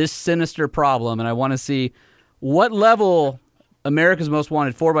this sinister problem, and I want to see what level America's Most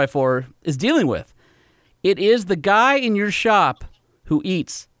Wanted 4x4 is dealing with. It is the guy in your shop who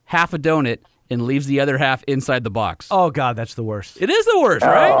eats half a donut and leaves the other half inside the box. Oh, God, that's the worst. It is the worst,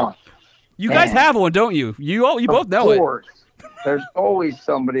 right? You guys have one, don't you? You both know it. There's always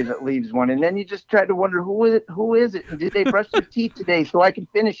somebody that leaves one, and then you just try to wonder who is it? And did they brush their teeth today so I can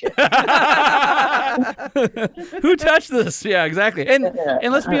finish it? Who touched this? Yeah, exactly. And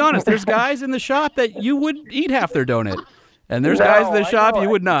let's be honest, there's guys in the shop that you would eat half their donut, and there's guys in the shop you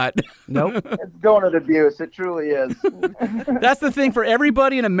would not. Nope. It's donut abuse. It truly is. That's the thing for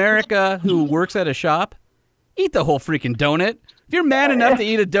everybody in America who works at a shop. Eat the whole freaking donut. If you're man enough to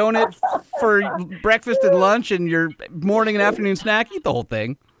eat a donut for breakfast and lunch and your morning and afternoon snack, eat the whole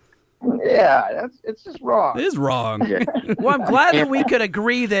thing. Yeah, it's just wrong. It is wrong. Well, I'm glad that we could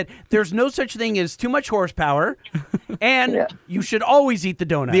agree that there's no such thing as too much horsepower, and you should always eat the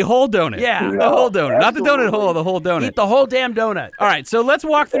donut. The whole donut. Yeah. The whole donut. Not the donut hole, the whole donut. Eat the whole damn donut. All right, so let's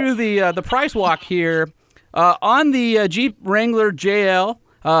walk through the price walk here. On the Jeep Wrangler JL,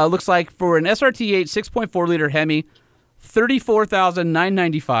 looks like for an SRT8 6.4-liter Hemi,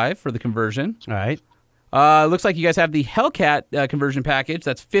 $34,995 for the conversion. All right. Looks like you guys have the Hellcat conversion package.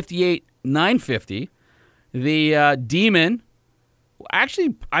 That's $58,950. The Demon.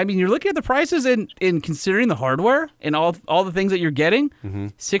 Actually, I mean, you're looking at the prices in considering the hardware and all the things that you're getting.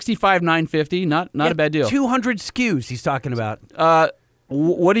 $65,950. Not a bad deal. 200 SKUs he's talking about.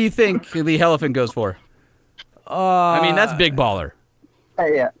 What do you think the Elephant goes for? I mean, that's big baller.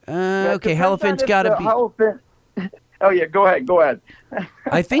 Yeah. Okay, Elephant's got to be. Oh, yeah, go ahead.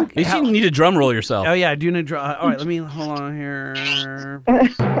 I think you need to drum roll yourself. Oh, yeah, I do need to drum. All right, let me hold on here.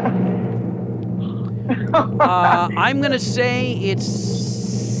 I'm going to say it's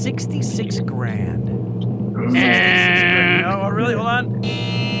 66 grand. 66 grand. Oh, really? Hold on.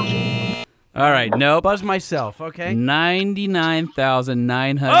 All right, nope. Buzz myself, okay?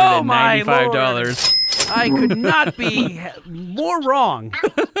 $99,995. I could not be more wrong.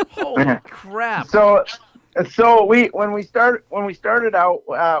 Holy crap! So when we started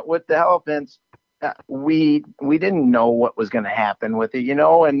out with the Elephants, we didn't know what was going to happen with it,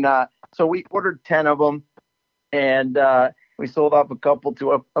 and so we ordered 10 of them, and we sold off a couple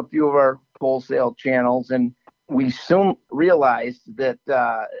to a few of our wholesale channels, and we soon realized that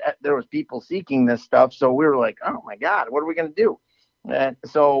there was people seeking this stuff. So we were like, oh my God, what are we going to do? And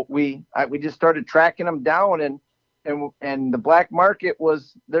so we just started tracking them down, and the black market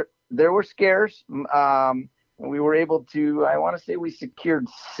was there. There were scarce. We were able to, I want to say we secured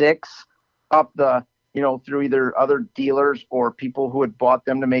 6 up through either other dealers or people who had bought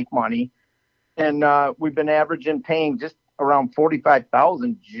them to make money. And we've been averaging paying just around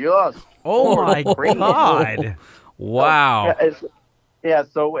 $45,000 just. Oh my God. Wow. Yeah,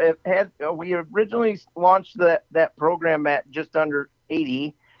 so we originally launched that program at just under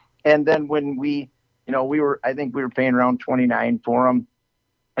 80, and then when I think we were paying around 29 for them,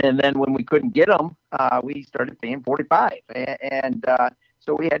 and then when we couldn't get them, we started paying 45, and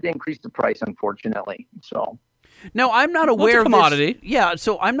so we had to increase the price, unfortunately. So, No, I'm not Well, it's aware a of commodity. this. Yeah,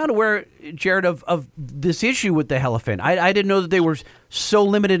 so I'm not aware, Jared, of this issue with the Hellefin. I didn't know that they were so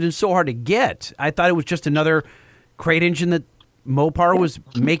limited and so hard to get. I thought it was just another crate engine that Mopar was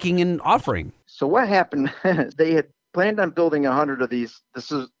making and offering. So what happened? They had planned on building 100 of these.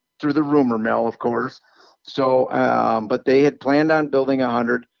 This is through the rumor mill, of course. So, but they had planned on building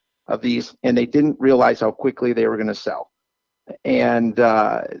 100 of these, and they didn't realize how quickly they were going to sell. And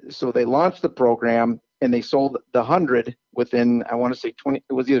so they launched the program, and they sold the 100 within, I want to say 20.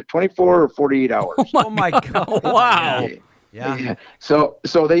 It was either 24 or 48 hours. Oh my God! Wow. Yeah. So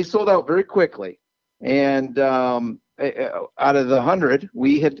they sold out very quickly, and out of the 100,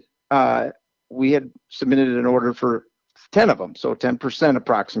 we had submitted an order for 10 of them, so 10%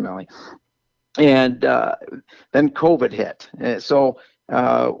 approximately. And then COVID hit. So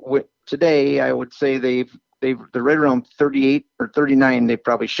today, I would say they're right around 38 or 39. They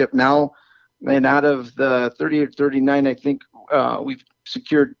probably ship now, and out of the 30 or 39, I think we've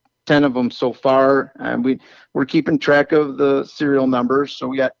secured 10 of them so far. And we're keeping track of the serial numbers. So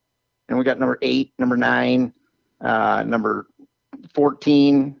we got number 8, number 9, number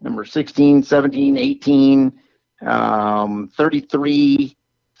 14, number 16, 17, 18, 33,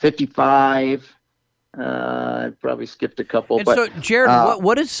 55. I probably skipped a couple. And but so, Jared,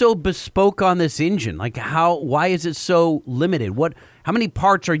 what is so bespoke on this engine? Like, why is it so limited? How many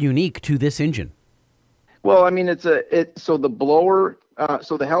parts are unique to this engine? Well, I mean, so the blower,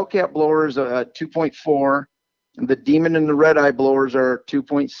 so the Hellcat blower is a 2.4, and the Demon and the Red Eye blowers are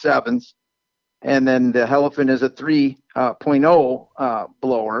 2.7s, and then the Hellefin is a 3.0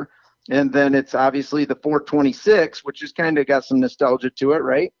 blower, and then it's obviously the 426, which has kind of got some nostalgia to it,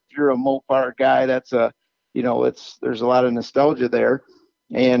 right? If you're a Mopar guy, there's a lot of nostalgia there,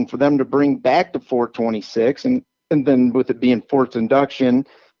 and for them to bring back the 426, and then with it being fourth induction.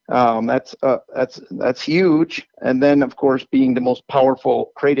 That's huge. And then, of course, being the most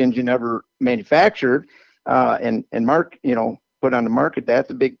powerful crate engine ever manufactured, and put on the market,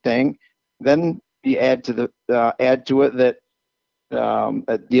 that's a big thing. Then you add to it that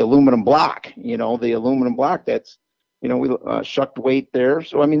the aluminum block. The aluminum block. That's we shucked weight there.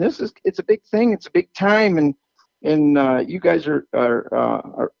 So I mean, it's a big thing. It's a big time, and you guys are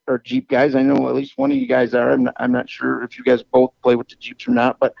Jeep guys. I know at least one of you guys are. I'm not sure if you guys both play with the Jeeps or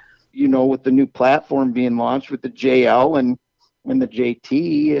not, but with the new platform being launched with the JL and the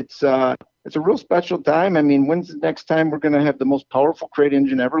JT, it's a real special time. I mean, when's the next time we're going to have the most powerful crate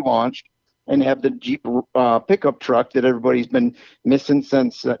engine ever launched and have the Jeep pickup truck that everybody's been missing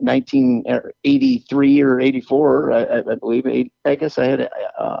since 1983 or 84, I believe. I guess I had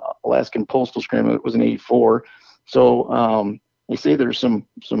Alaskan Postal Scram. It was an 84. So they say there's some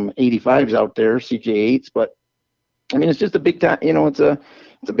 85s out there, CJ8s, but I mean, it's just a big time. It's a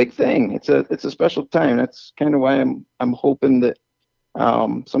big thing. It's a special time. That's kind of why I'm hoping that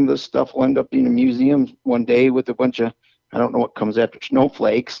some of this stuff will end up being a museum one day with a bunch of, I don't know what comes after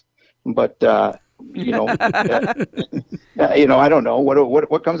snowflakes, but I don't know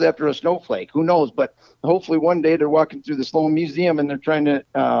what comes after a snowflake. Who knows? But hopefully one day they're walking through the Sloan Museum and they're trying to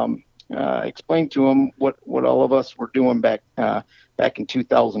explain to them what all of us were doing back in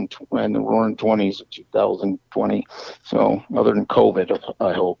 2020, in the roaring 20s of 2020. So other than COVID,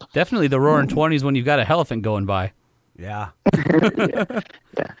 I hope. Definitely the roaring 20s when you've got a Hellefin going by. Yeah. Yeah.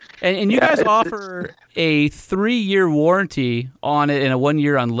 And you guys offer a 3-year warranty on it and a 1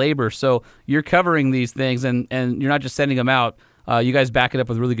 year on labor. So you're covering these things, and you're not just sending them out. You guys back it up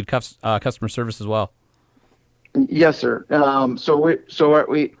with really good customer service as well. Yes, sir. So we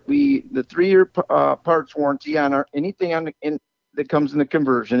the 3-year parts warranty on anything that comes in the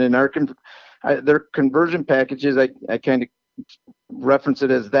conversion, and their conversion packages. I kind of reference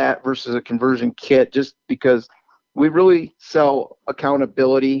it as that versus a conversion kit, just because we really sell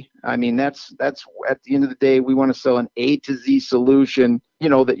accountability. I mean, that's at the end of the day, we want to sell an A to Z solution,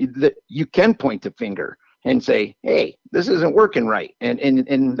 that you can point the finger and say, hey, this isn't working right.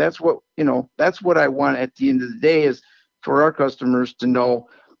 And that's what I want at the end of the day, is for our customers to know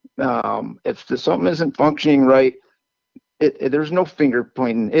if something isn't functioning right, there's no finger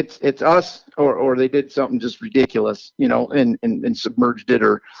pointing. It's us, or they did something just ridiculous, and submerged it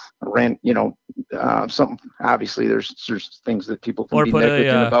or ran, something. Obviously, there's things that people can be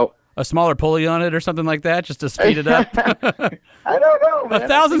negligent about. A smaller pulley on it or something like that, just to speed it up. I don't know, man.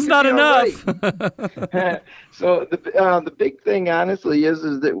 1,000's not enough. So the big thing, honestly, is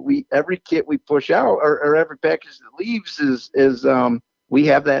that every kit we push out, or every package that leaves, is we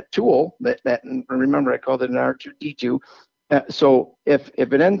have that tool that and remember I called it an R2D2. So if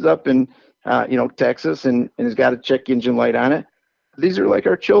it ends up in Texas and has got a check engine light on it, these are like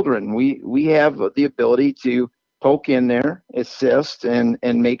our children. We have the ability to poke in there, assist, and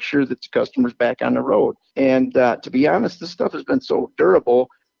make sure that the customer's back on the road. And to be honest, this stuff has been so durable.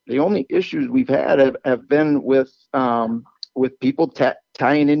 The only issues we've had have been with people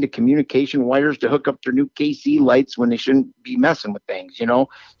tying into communication wires to hook up their new KC lights when they shouldn't be messing with things, you know?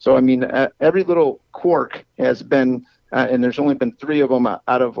 So, I mean, every little quirk has been, and there's only been 3 of them out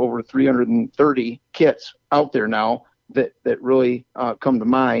of over 330 kits out there now that really come to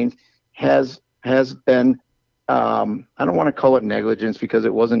mind, has been, I don't want to call it negligence because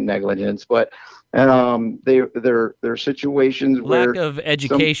it wasn't negligence, but there are situations where lack of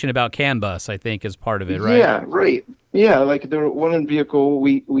education about CAN bus, I think, is part of it, right? Yeah, right. Yeah, like the one vehicle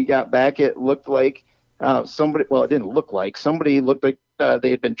we got back, it looked like somebody. Well, it didn't look like somebody looked like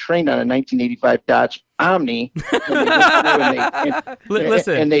they had been trained on a 1985 Dodge Omni.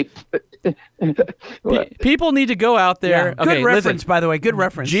 Listen, people need to go out there. Yeah, good okay, reference, listen. by the way. Good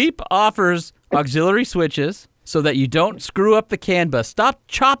reference. Jeep offers auxiliary switches so that you don't screw up the CAN bus. Stop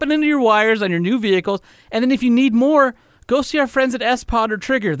chopping into your wires on your new vehicles. And then if you need more, go see our friends at S-Pod or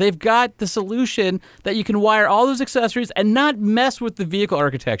Trigger. They've got the solution that you can wire all those accessories and not mess with the vehicle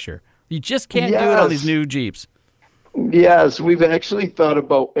architecture. You just can't do it on these new Jeeps. Yes, we've actually thought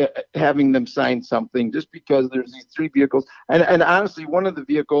about having them sign something just because there's these 3 vehicles. And honestly, one of the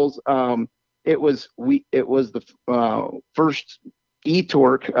vehicles, it was the first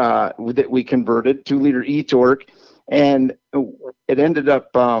e-torque that we converted, 2-liter e-torque, and it ended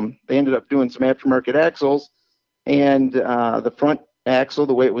up they ended up doing some aftermarket axles, and the front axle,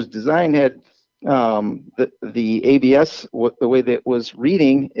 the way it was designed, had the ABS, the way that it was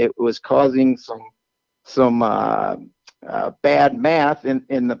reading, it was causing some bad math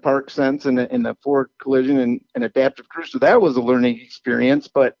in the park sense and in the forward collision and adaptive cruise. So that was a learning experience,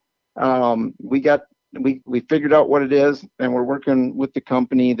 but we figured out what it is, and we're working with the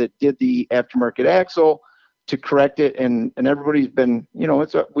company that did the aftermarket axle to correct it. And everybody's been, you know,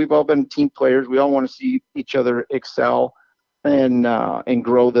 we've all been team players. We all want to see each other excel and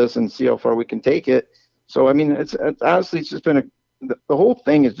grow this and see how far we can take it. So, I mean, it's honestly, it's just been the whole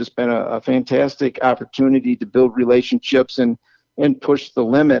thing has just been a fantastic opportunity to build relationships and push the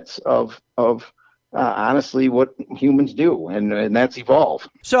limits of honestly what humans do, and that's evolve.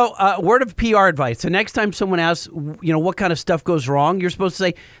 So, word of PR advice. The next time someone asks, you know, what kind of stuff goes wrong, you're supposed to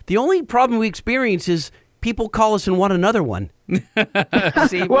say, the only problem we experience is people call us and want another one.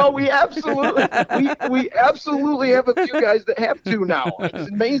 See? Well, we absolutely have a few guys that have 2 now. It's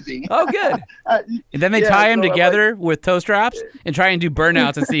amazing. Oh, good. And then they tie them together with toe straps and try and do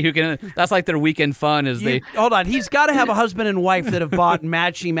burnouts and see who can. That's like their weekend fun. Hold on. He's got to have a husband and wife that have bought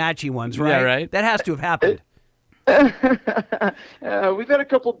matchy ones, right? Yeah, right. That has to have happened. We've had a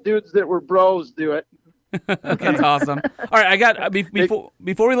couple dudes that were bros do it. That's awesome. All right, I got before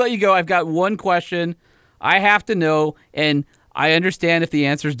we let you go, I've got one question I have to know, and I understand if the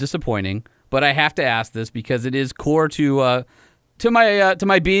answer is disappointing, but I have to ask this because it is core to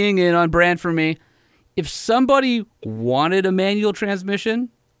my being and on brand for me. If somebody wanted a manual transmission,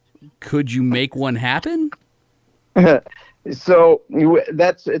 could you make one happen? So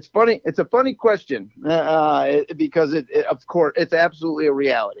it's funny. It's a funny question because of course it's absolutely a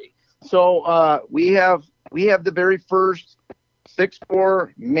reality. So we have the very first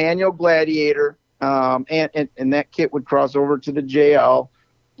 6.4 manual Gladiator. And that kit would cross over to the JL.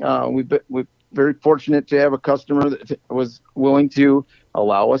 We're very fortunate to have a customer that was willing to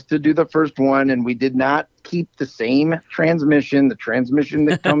allow us to do the first one, and we did not keep the same transmission. The transmission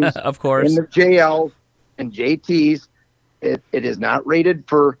that comes of course in the JLs and JTs, it is not rated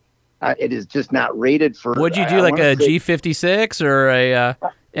for. It is just not rated for. Would you do like a G56 or a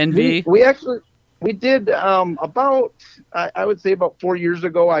NV? We did about, I would say about 4 years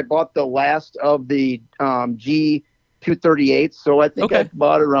ago, I bought the last of the G238s. So I think I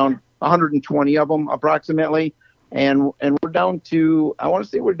bought around 120 of them approximately. And we're down to, I want to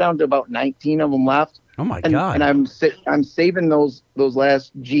say we're down to about 19 of them left. Oh my God. And I'm saving those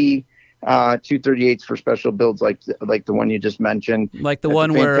last G238s for special builds like the one you just mentioned. Like the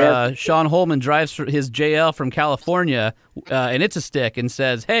one where Sean Holman drives his JL from California and it's a stick and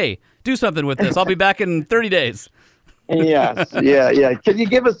says, "Hey, do something with this. I'll be back in 30 days." Yes. Yeah. Can you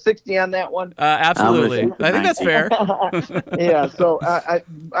give us 60 on that one? Absolutely. I think that's fair. Yeah. So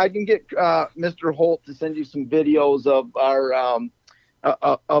I can get Mr. Holt to send you some videos of our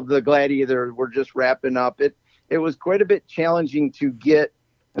of the Gladiator. We're just wrapping up. It was quite a bit challenging to get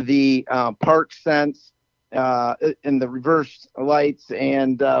the park sense and the reverse lights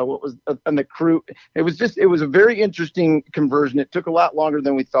and what was on the crew. It was a very interesting conversion. It took a lot longer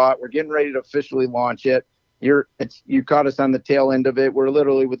than we thought. We're getting ready to officially launch it. you caught us on the tail end of it. We're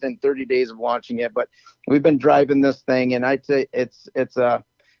literally within 30 days of launching it, but we've been driving this thing, and I'd say it's a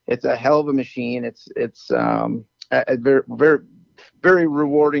hell of a machine. It's a very, very, very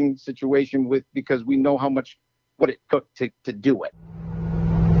rewarding situation because we know what it took to do it.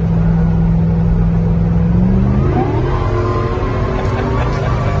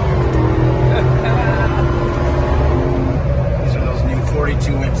 These are those new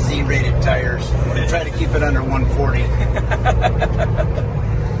 42-inch Z-rated tires. We're gonna try to keep it under 140.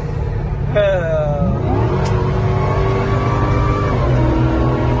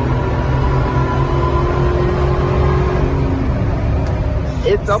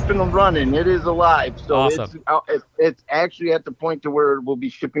 It's up and running. It is alive. So Awesome. It's actually at the point to where we'll be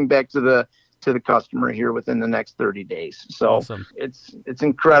shipping back to the customer here within the next 30 days. So Awesome. it's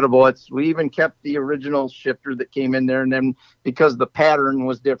incredible. We even kept the original shifter that came in there, and then because the pattern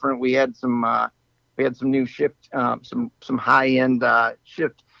was different, we had some new shift, some high end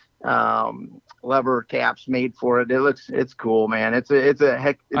shift lever caps made for it. It's cool, man. It's a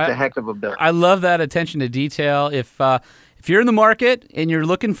heck of a build. I love that attention to detail. If you're in the market and you're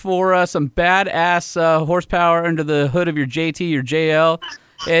looking for some badass horsepower under the hood of your JT or JL,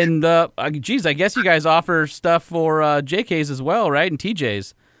 and I guess you guys offer stuff for JKs as well, right? And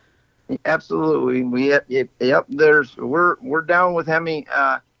TJs. Absolutely. We're down with Hemi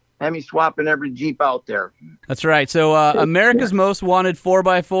swapping every Jeep out there. That's right. So America's Most Wanted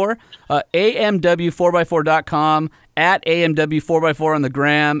 4x4, AMW4x4.com, at AMW4x4 on the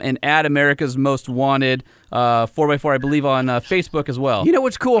gram, and at America's Most Wanted 4x4, I believe, on Facebook as well. You know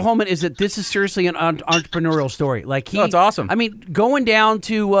what's cool, Holman, is that this is seriously an entrepreneurial story. Like it's awesome. I mean, going down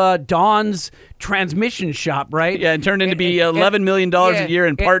to Don's transmission shop, right? Yeah, and turned into be $11 million a year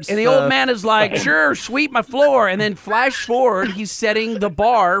in parts. And the old man is like, sure, sweep my floor. And then flash forward, he's setting the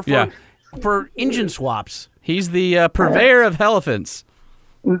bar for engine swaps. He's the purveyor of elephants.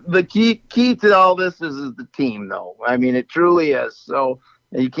 The key to all this is the team, though. I mean, it truly is. So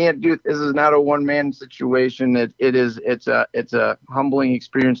you can't do. This is not a one-man situation. It's a humbling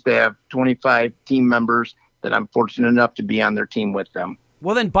experience to have 25 team members that I'm fortunate enough to be on their team with them.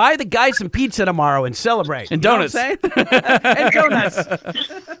 Well, then buy the guy some pizza tomorrow and celebrate. And donuts. You know what I'm saying? And donuts.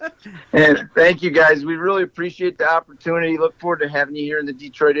 And thank you, guys. We really appreciate the opportunity. Look forward to having you here in the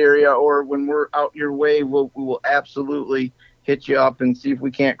Detroit area, or when we're out your way, we will absolutely hit you up and see if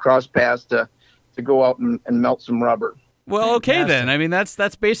we can't cross paths to go out and melt some rubber. Well, okay then. I mean, that's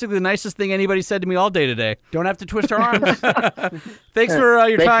basically the nicest thing anybody said to me all day today. Don't have to twist our arms. Thanks for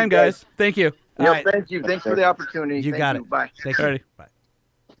your Thank time, you, guys. Thank you. Yep, right. thank you. Thanks for the opportunity. You got it. Bye. Thank you. Alrighty. Bye.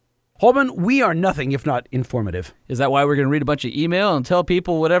 Holman, we are nothing if not informative. Is that why we're going to read a bunch of email and tell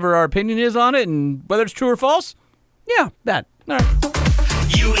people whatever our opinion is on it and whether it's true or false? Yeah, that. All right.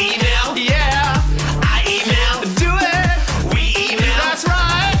 You email, yeah. I email, do it. We email, that's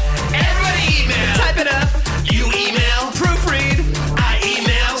right. Everybody email, type it up. You email, proofread. I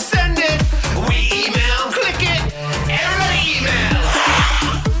email, send it. We email, click it. Everybody email.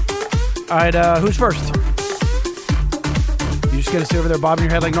 All right, who's first? You just going to sit over there bobbing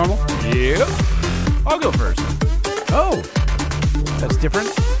your head like normal? Yep. I'll go first. Oh, that's different.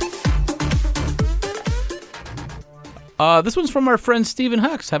 This one's from our friend Stephen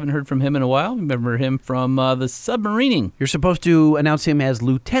Hux. Haven't heard from him in a while. Remember him from the submarining. You're supposed to announce him as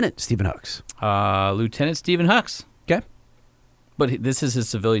Lieutenant Stephen Hux. Lieutenant Stephen Hux. Okay. But this is his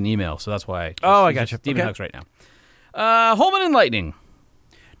civilian email, so that's why. I got you. Stephen Okay. Hux right now. Holman and Lightning.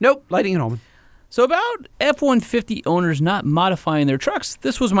 Nope, Lightning and Holman. So about F-150 owners not modifying their trucks,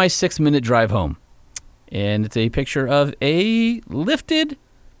 this was my 6-minute drive home. And it's a picture of a lifted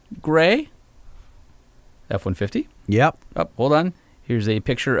gray F-150. Yep. Oh, hold on. Here's a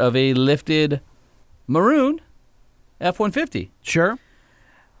picture of a lifted maroon F-150. Sure.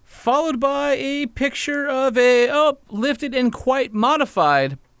 Followed by a picture of a lifted and quite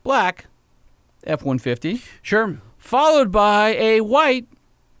modified black F-150. Sure. Followed by a white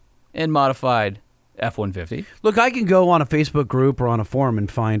and modified F-150. Look, I can go on a Facebook group or on a forum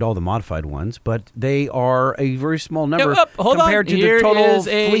and find all the modified ones, but they are a very small number compared to Here the total is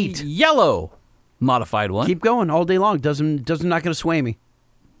a fleet. yellow modified one. Keep going all day long. Doesn't not going to sway me.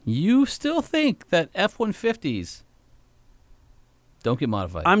 You still think that F-150s don't get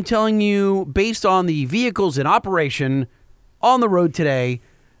modified? I'm telling you, based on the vehicles in operation on the road today,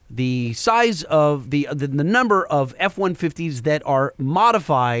 the size of the number of F-150s that are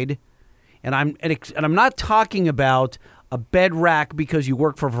modified, and I'm not talking about a bed rack because you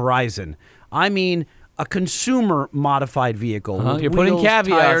work for Verizon. I mean a consumer modified vehicle. with You're putting wheels,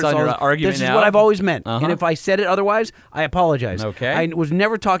 caveats tires, on your all- argument This is now. what I've always meant. Uh-huh. And if I said it otherwise, I apologize. Okay. I was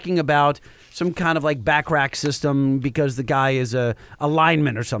never talking about some kind of like back rack system because the guy is a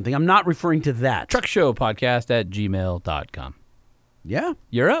lineman or something. I'm not referring to that. Truckshowpodcast@gmail.com. Yeah.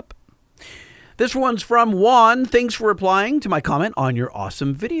 You're up. This one's from Juan. Thanks for replying to my comment on your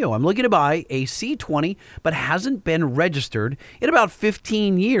awesome video. I'm looking to buy a C20, but hasn't been registered in about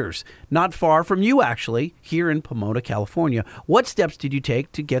 15 years. Not far from you, actually, here in Pomona, California. What steps did you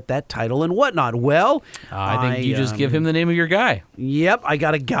take to get that title and whatnot? Well, I think you just give him the name of your guy. Yep, I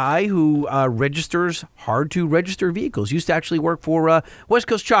got a guy who registers hard-to-register vehicles. Used to actually work for West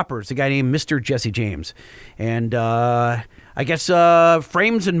Coast Choppers, a guy named Mr. Jesse James. And I guess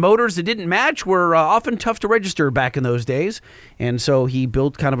frames and motors that didn't match were often tough to register back in those days. And so he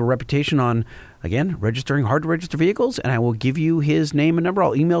built kind of a reputation on, again, registering hard-to-register vehicles. And I will give you his name and number.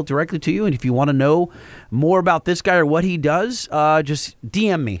 I'll email it directly to you. And if you want to know more about this guy or what he does, just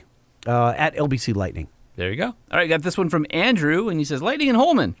DM me at LBC Lightning. There you go. All right, got this one from Andrew, and he says, Lightning and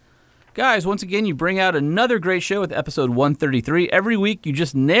Holman. Guys, once again, you bring out another great show with episode 133. Every week, you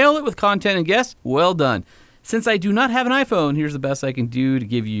just nail it with content and guests. Well done. Since I do not have an iPhone, here's the best I can do to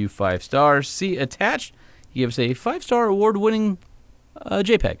give you 5 stars. See attached. He gives a 5-star award-winning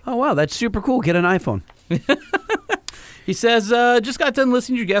JPEG. Oh, wow, that's super cool. Get an iPhone. He says, just got done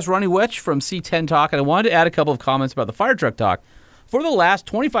listening to your guest, Ronnie Wetch from C10 Talk, and I wanted to add a couple of comments about the fire truck talk. For the last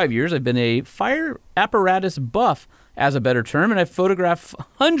 25 years, I've been a fire apparatus buff, as a better term, and I've photographed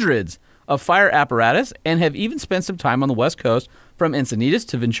hundreds of fire apparatus and have even spent some time on the West Coast from Encinitas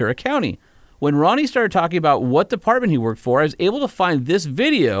to Ventura County. When Ronnie started talking about what department he worked for, I was able to find this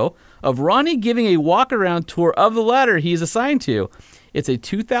video of Ronnie giving a walk-around tour of the ladder he's assigned to. It's a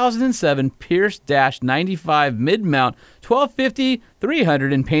 2007 Pierce-95 mid-mount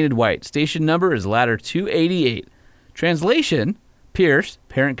 1250-300 in painted white. Station number is ladder 288. Translation, Pierce,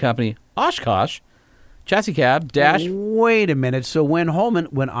 parent company, Oshkosh, chassis cab, dash. Wait a minute. So when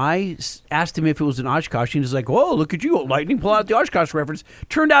I asked him if it was an Oshkosh, he was like, "Oh, look at you, Lightning! Pull out the Oshkosh reference."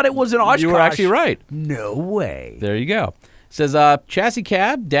 Turned out it was an Oshkosh. You were actually right. No way. There you go. It says, chassis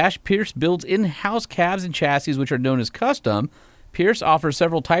cab, dash Pierce builds in-house cabs and chassis, which are known as custom. Pierce offers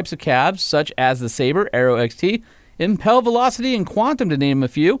several types of cabs, such as the Sabre, Aero XT, Impel Velocity, and Quantum, to name a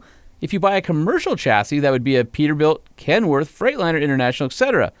few. If you buy a commercial chassis, that would be a Peterbilt, Kenworth, Freightliner International,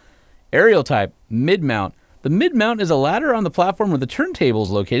 etc. Aerial type, mid-mount. The mid-mount is a ladder on the platform where the turntable is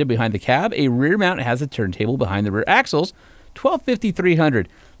located behind the cab. A rear mount has a turntable behind the rear axles. 1250-300.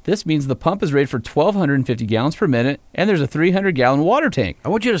 This means the pump is rated for 1,250 gallons per minute, and there's a 300-gallon water tank. I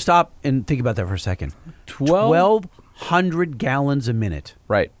want you to stop and think about that for a second. 1,200 gallons a minute.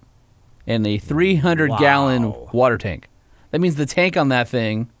 Right. And a 300-gallon Wow. water tank. That means the tank on that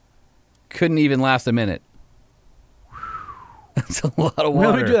thing couldn't even last a minute. That's a lot of water.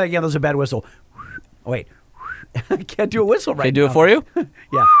 Let me do that again. That was a bad whistle. Oh, wait. I can't do a whistle right Can I do now. it for you?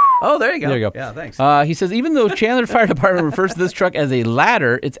 Yeah. Oh, there you go. There you go. Yeah, thanks. He says, even though Chandler Fire Department refers to this truck as a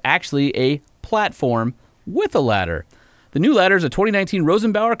ladder, it's actually a platform with a ladder. The new ladder is a 2019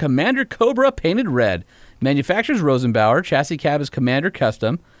 Rosenbauer Commander Cobra painted red. Manufacturer's Rosenbauer. Chassis cab is Commander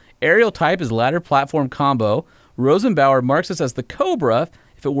Custom. Aerial type is ladder platform combo. Rosenbauer marks this as the Cobra.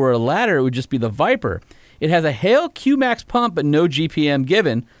 If it were a ladder, it would just be the Viper. It has a Hale Q-Max pump, but no GPM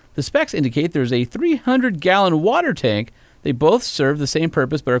given. The specs indicate there's a 300-gallon water tank. They both serve the same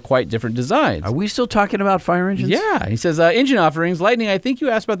purpose, but are quite different designs. Are we still talking about fire engines? Yeah, he says engine offerings. Lightning, I think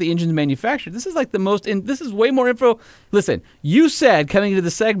you asked about the engines manufactured. This is like the most. This is way more info. Listen, you said coming into the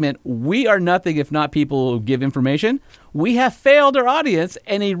segment, we are nothing if not people who give information. We have failed our audience,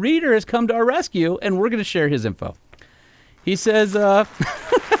 and a reader has come to our rescue, and we're going to share his info. He says.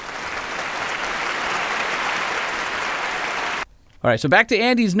 All right, so back to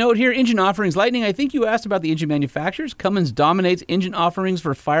Andy's note here. Engine offerings. Lightning, I think you asked about the engine manufacturers. Cummins dominates engine offerings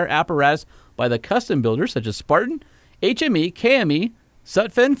for fire apparatus by the custom builders such as Spartan, HME, KME,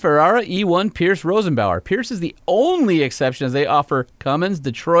 Sutphen, Ferrara, E1, Pierce, Rosenbauer. Pierce is the only exception as they offer Cummins,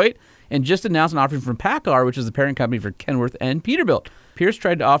 Detroit, and just announced an offering from PACCAR, which is the parent company for Kenworth and Peterbilt. Pierce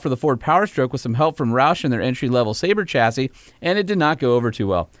tried to offer the Ford Powerstroke with some help from Roush and their entry-level Sabre chassis, and it did not go over too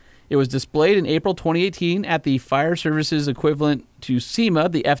well. It was displayed in April 2018 at the fire services equivalent to SEMA,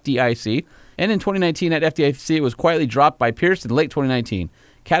 the FDIC, and in 2019 at FDIC it was quietly dropped by Pierce in late 2019.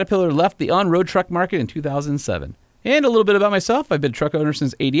 Caterpillar left the on-road truck market in 2007. And a little bit about myself. I've been a truck owner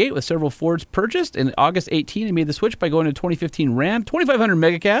since '88 with several Fords purchased. In August 18, I made the switch by going to 2015 Ram 2500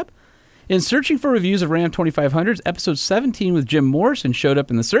 Megacab. In searching for reviews of Ram 2500s, episode 17 with Jim Morrison showed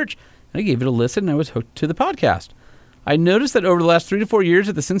up in the search, and I gave it a listen, and I was hooked to the podcast. I noticed that over the last 3 to 4 years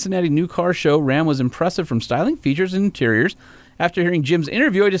at the Cincinnati New Car Show, Ram was impressive from styling, features, and interiors. After hearing Jim's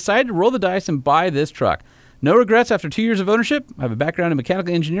interview, I decided to roll the dice and buy this truck. No regrets after 2 years of ownership. I have a background in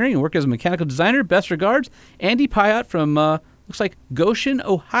mechanical engineering and work as a mechanical designer. Best regards, Andy Pyatt from, looks like Goshen,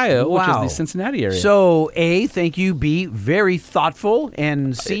 Ohio, which is the Cincinnati area. So, A, thank you. B, very thoughtful.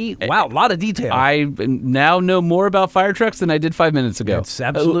 And C, wow, a lot of detail. I now know more about fire trucks than I did 5 minutes ago. That's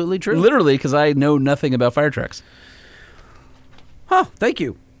absolutely true. Literally, because I know nothing about fire trucks. Huh, thank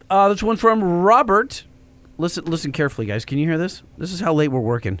you. This one's from Robert. Listen carefully, guys. Can you hear this? This is how late we're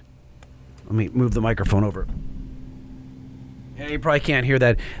working. Let me move the microphone over. Yeah, you probably can't hear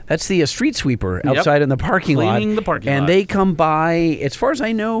that. That's the street sweeper outside in the parking lot. Cleaning the parking lot. And they come by, as far as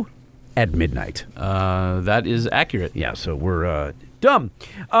I know, at midnight. That is accurate. Yeah, so we're dumb.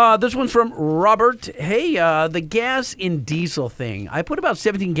 This one's from Robert. Hey, the gas in diesel thing. I put about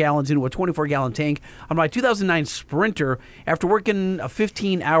 17 gallons into a 24-gallon tank on my 2009 Sprinter after working a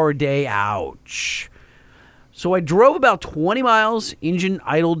 15-hour day. Ouch. So I drove about 20 miles, engine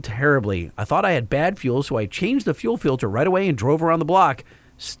idled terribly. I thought I had bad fuel, so I changed the fuel filter right away and drove around the block.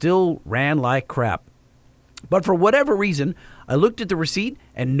 Still ran like crap. But for whatever reason, I looked at the receipt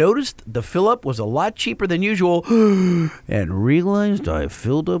and noticed the fill-up was a lot cheaper than usual and realized I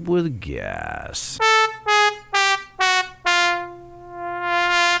filled up with gas.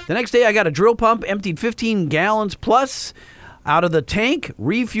 The next day, I got a drill pump, emptied 15 gallons plus out of the tank,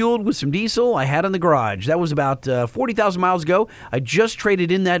 refueled with some diesel I had in the garage. That was about 40,000 miles ago. I just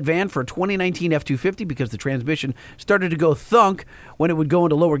traded in that van for a 2019 F-250 because the transmission started to go thunk when it would go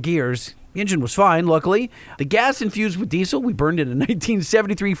into lower gears. The engine was fine, luckily. The gas infused with diesel, we burned in a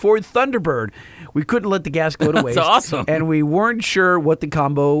 1973 Ford Thunderbird. We couldn't let the gas go to waste. That's awesome. And we weren't sure what the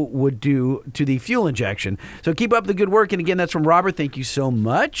combo would do to the fuel injection. So keep up the good work. And again, that's from Robert. Thank you so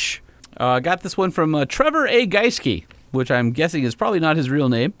much. I got this one from Trevor A. Geiske, which I'm guessing is probably not his real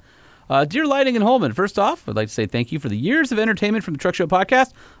name. Dear Lighting and Holman, first off, I'd like to say thank you for the years of entertainment from the Truck Show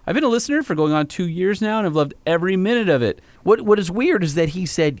podcast. I've been a listener for going on 2 years now, and I've loved every minute of it. What is weird is that he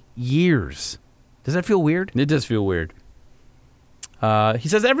said years. Does that feel weird? It does feel weird. He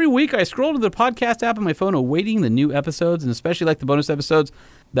says, every week I scroll to the podcast app on my phone awaiting the new episodes, and especially like the bonus episodes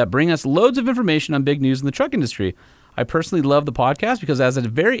that bring us loads of information on big news in the truck industry. I personally love the podcast because as a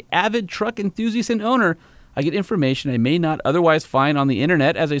very avid truck enthusiast and owner, I get information I may not otherwise find on the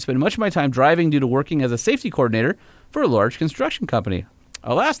internet as I spend much of my time driving due to working as a safety coordinator for a large construction company.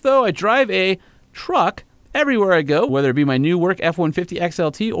 Alas, though, I drive a truck everywhere I go, whether it be my new work F-150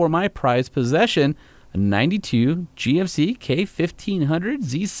 XLT or my prized possession, a 92 GMC K1500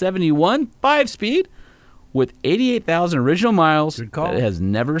 Z71 5-speed with 88,000 original miles that has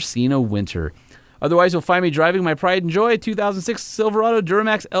never seen a winter. Otherwise, you'll find me driving my pride and joy 2006 Silverado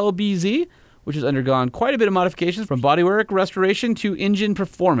Duramax LBZ, which has undergone quite a bit of modifications from bodywork, restoration, to engine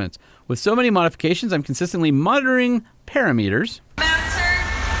performance. With so many modifications, I'm consistently monitoring parameters. Monitor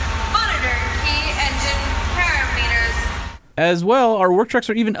key engine parameters. As well, our work trucks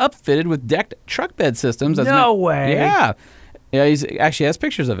are even upfitted with decked truck bed systems. No way. Yeah. Yeah, he actually has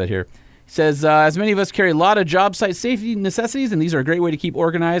pictures of it here. He says, as many of us carry a lot of job site safety necessities, and these are a great way to keep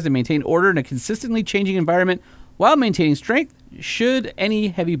organized and maintain order in a consistently changing environment while maintaining strength. Should any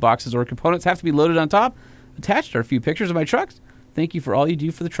heavy boxes or components have to be loaded on top, attached are a few pictures of my trucks. Thank you for all you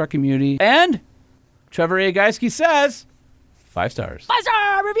do for the truck community. And Trevor A. Geiske says, 5 stars.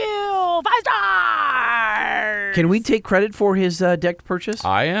 5-star review! 5 stars! Can we take credit for his decked purchase?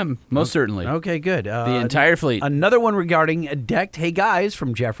 I am, most certainly. Okay, good. The entire fleet. Another one regarding decked. Hey, guys,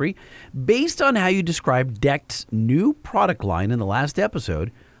 from Jeffrey. Based on how you described Decked's new product line in the last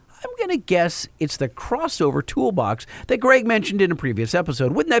episode, I'm going to guess it's the crossover toolbox that Greg mentioned in a previous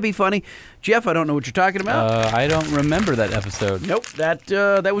episode. Wouldn't that be funny? Jeff, I don't know what you're talking about. I don't remember that episode. Nope,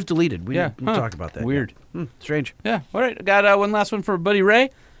 that was deleted. We didn't talk about that. Weird. Strange. Yeah, all right. I got one last one for Buddy Ray.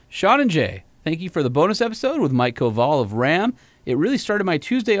 Sean and Jay, thank you for the bonus episode with Mike Koval of Ram. It really started my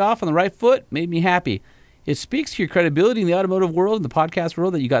Tuesday off on the right foot, made me happy. It speaks to your credibility in the automotive world and the podcast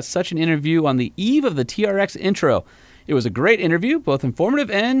world that you got such an interview on the eve of the TRX intro. It was a great interview, both informative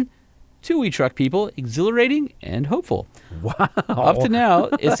and, to we truck people, exhilarating and hopeful. Wow. Up to now,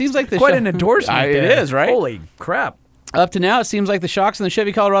 it seems like the quite an endorsement. It there. is, right? Holy crap. Up to now, it seems like the shocks in the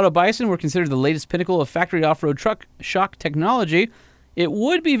Chevy Colorado Bison were considered the latest pinnacle of factory off-road truck shock technology. It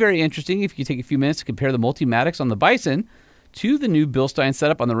would be very interesting if you take a few minutes to compare the Multimatics on the Bison to the new Bilstein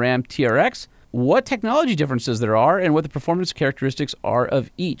setup on the Ram TRX, what technology differences there are, and what the performance characteristics are of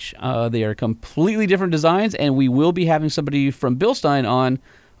each. They are completely different designs, and we will be having somebody from Bilstein on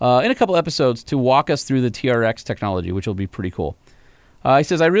in a couple episodes to walk us through the TRX technology, which will be pretty cool. He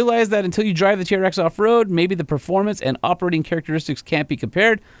says, I realize that until you drive the TRX off-road, maybe the performance and operating characteristics can't be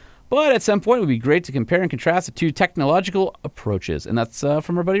compared, but at some point it would be great to compare and contrast the two technological approaches. And that's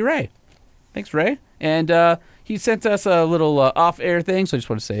from our buddy Ray. Thanks, Ray. And he sent us a little off-air thing, so I just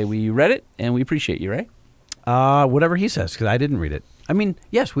want to say we read it, and we appreciate you, Ray. Whatever he says, because I didn't read it. I mean,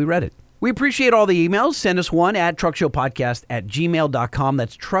 yes, we read it. We appreciate all the emails. Send us one at truckshowpodcast@gmail.com.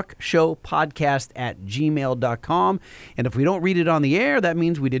 That's truckshowpodcast@gmail.com. And if we don't read it on the air, that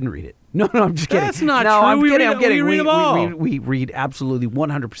means we didn't read it. No, I'm just kidding. That's not no, true. I'm We kidding. read- I'm kidding. we read them all. We read absolutely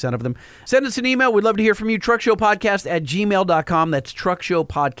 100% of them. Send us an email. We'd love to hear from you. Truckshowpodcast@gmail.com. That's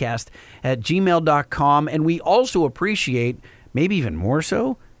truckshowpodcast@gmail.com. And we also appreciate, maybe even more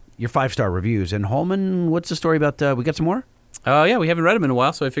so, your 5-star reviews. And Holman, what's the story about? We got some more? Yeah, we haven't read them in a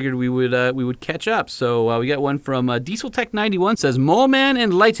while, so I figured we would catch up. So we got one from DieselTech91, says Mole Man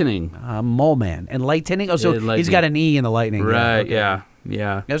Enlightening. Mole Man. Enlightening? Oh, so he's Enlightening. got an E in the lightning. Right, Okay.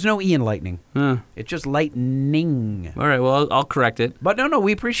 yeah. There's no E in lightning. Huh. It's just lightning. All right, well, I'll correct it. But no,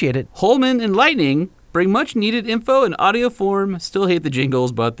 we appreciate it. Holman and Lightning bring much needed info in audio form. Still hate the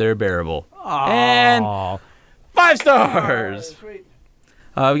jingles, but they're bearable. And 5 stars.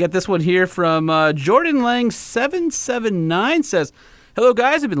 We got this one here from Jordan Lang 779 says, hello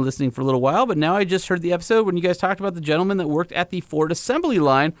guys, I've been listening for a little while, but now I just heard the episode when you guys talked about the gentleman that worked at the Ford assembly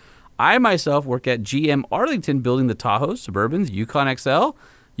line. I myself work at GM Arlington building the Tahoes, Suburbans, Yukon XL,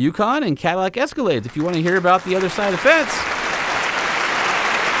 Yukon, and Cadillac Escalades. If you want to hear about the other side of the fence,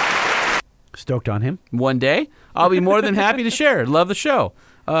 Stoked on him. one day, I'll be more than happy to share. Love the show.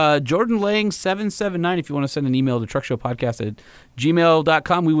 Jordan Lang 779, if you want to send an email to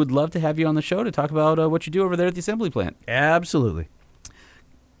truckshowpodcast@gmail.com, we would love to have you on the show to talk about what you do over there at the assembly plant. Absolutely.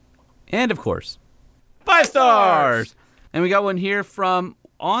 And of course, 5 stars. And we got one here from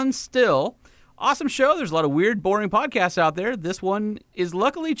On Still. Awesome show. There's a lot of weird, boring podcasts out there. This one is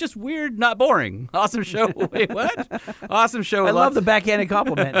luckily just weird, not boring. Awesome show. Wait, what? Awesome show. I love the backhanded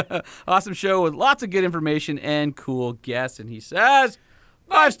compliment. Awesome show with lots of good information and cool guests. And he says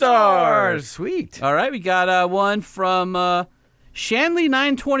 5 stars. Sweet. All right, we got one from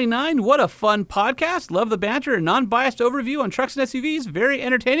Shanley929. What a fun podcast. Love the banter and non-biased overview on trucks and SUVs. Very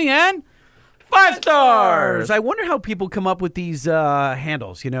entertaining and 5 stars. I wonder how people come up with these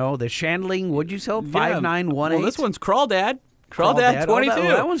handles, the Shandling, what'd you sell? 5918? Well, this one's Crawdad. Crawdad 22. Oh,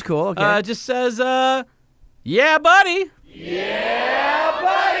 that one's cool. Okay. It just says, yeah, buddy. Yeah,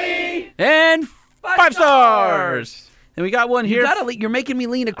 buddy. And 5 stars. And we got one here. You're making me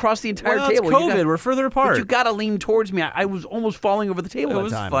lean across the entire Well, it's table. COVID. We're further apart. But you got to lean towards me. I was almost falling over the table It that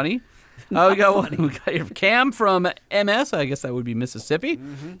was time. funny. We got one. We got here Cam from MS. I guess that would be Mississippi.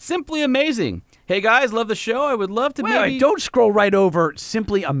 Simply amazing. Hey guys, love the show. I would love to Wait, don't scroll right over.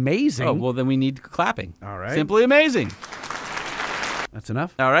 Simply amazing. Oh, well, then we need clapping. All right. Simply amazing. That's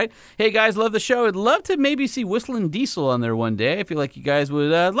enough. All right. Hey guys, love the show. I'd love to maybe see Whistling Diesel on there one day. I feel like you guys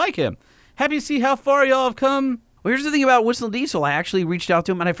would like him. Happy to see how far y'all have come. Well, here's the thing about Whistling Diesel. I actually reached out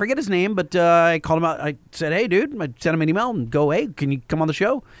to him, and I forget his name, but I called him out. I said, hey, dude. I sent him an email and go, hey, can you come on the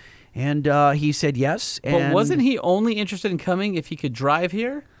show? And he said yes. But wasn't he only interested in coming if he could drive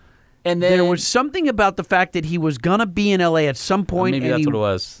here? And then there was something about the fact that he was going to be in L.A. at some point. Maybe and that's what it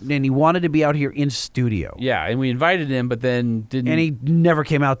was. And he wanted to be out here in studio. Yeah, and we invited him, but then didn't. And he never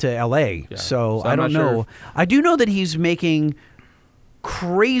came out to L.A., so I I'm don't not know. sure. I do know that he's making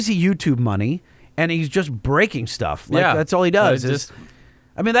crazy YouTube money, and he's just breaking stuff. Like, Yeah. that's all he does. Just-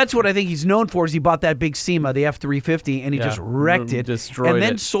 I mean, that's what I think he's known for is he bought that big SEMA, the F-350, and he Yeah, just wrecked it. destroyed and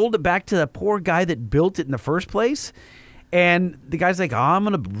then it. sold it back to the poor guy that built it in the first place. And the guy's like, I'm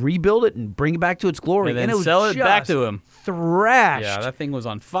going to rebuild it and bring it back to its glory. And then it was sell it back just to him. Thrashed. Yeah, that thing was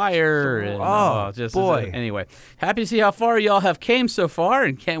on fire. And, boy. Anyway, happy to see how far y'all have came so far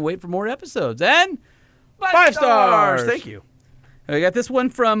and can't wait for more episodes. And 5 stars. Thank you. We got this one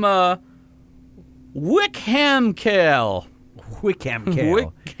from Wickham Kale. Wickham Kale.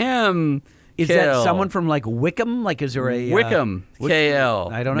 Wickham Is Kale. that someone from like Wickham? Like, is there a Wickham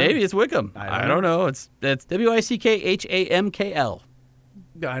KL? I don't know. Maybe it's Wickham. I don't know. It's WICKHAMKL.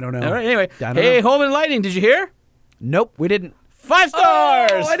 I don't know. All right. Anyway, I don't hey, know. Home and Lightning. Did you hear? Nope, we didn't. 5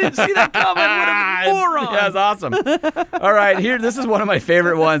 stars. Oh, I didn't see that coming. What a moron. Yeah, that's awesome. All right, here. This is one of my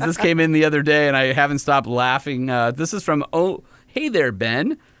favorite ones. This came in the other day, and I haven't stopped laughing. This is from Hey There,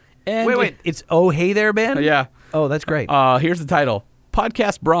 Ben. And Wait. It's Oh Hey There, Ben? Yeah. Oh, that's great. Here's the title: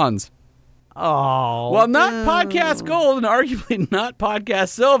 Podcast Bronze. Oh. Well, not Podcast Gold, and arguably not Podcast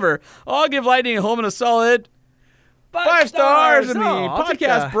Silver. I'll give Lightning and Holman a solid 5 stars in the I'll take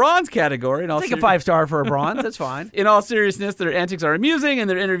Podcast Bronze category. And Take a 5-star for a bronze. That's fine. In all seriousness, their antics are amusing and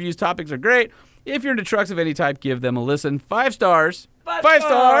their interviews topics are great. If you're into trucks of any type, give them a listen. 5 stars 5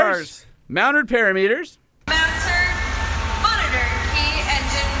 stars. Mounted parameters. Mounter, monitor key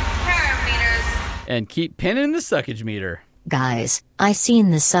engine parameters. And keep pinning the suckage meter. Guys, I seen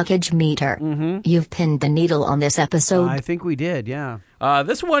the suckage meter. You've pinned the needle on this episode. I think we did, yeah.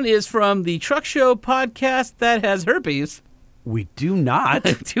 This one is from the Truck Show podcast that has herpes. We do not.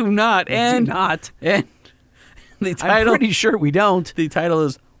 Do not. And, do not. And the I'm title, pretty sure we don't. the title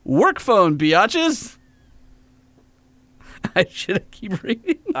is Work Phone, Biatches. I should keep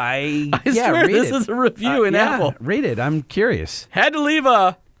reading. I swear read this it. is a review in yeah, Apple. Read it. I'm curious. Had to leave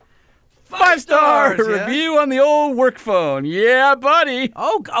a 5-star stars, yeah. review on the old work phone. Yeah, buddy.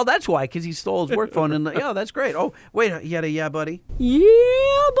 Oh, that's why, because he stole his work phone. And yeah, that's great. Oh, wait, he had a yeah, buddy. Yeah,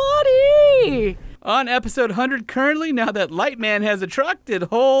 buddy. On episode 100 currently, now that Lightman has a truck, did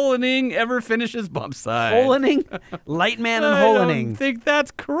Holening ever finish his bump side? Holening? Lightman and I Holening. don't think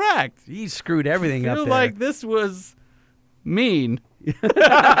that's correct. He screwed everything I up feel there. like this was mean. We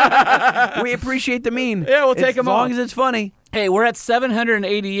appreciate the mean. Yeah, we'll take 'em As long all. as it's funny. Hey, we're at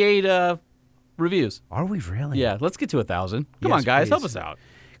 788 reviews. Are we really? Yeah, let's get to 1,000. Come Yes, on, guys, please. help us out.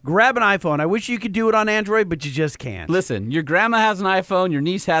 Grab an iPhone. I wish you could do it on Android, but you just can't. Listen, your grandma has an iPhone, your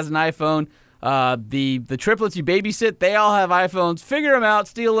niece has an iPhone, the triplets you babysit, they all have iPhones. Figure them out,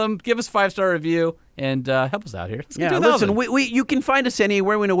 steal them, give us a 5-star review, and help us out here. Let's get Yeah, to 1,000. listen, you can find us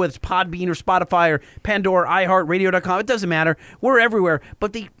anywhere. We know whether it's Podbean or Spotify or Pandora, iHeartRadio.com. It doesn't matter. We're everywhere.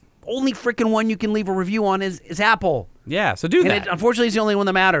 But the only freaking one you can leave a review on is Apple. Yeah, so do And that. it, unfortunately, it's the only one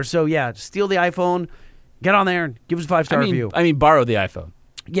that matters. So, yeah, steal the iPhone, get on there, and give us a 5-star review. I mean, borrow the iPhone.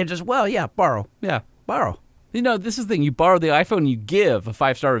 Yeah, borrow. Yeah. Borrow. You know, this is the thing. You borrow the iPhone, you give a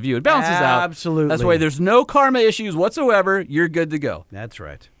 5-star review. It balances out. Absolutely. That's why there's no karma issues whatsoever. You're good to go. That's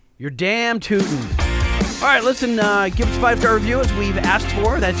right. You're damn tootin'. All right, listen, give us a 5-star review as we've asked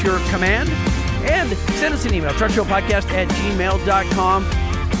for. That's your command. And send us an email, truckshowpodcast@gmail.com.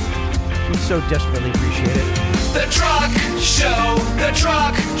 We so desperately appreciate it. The Truck Show, the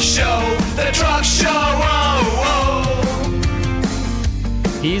Truck Show, the Truck Show. Oh,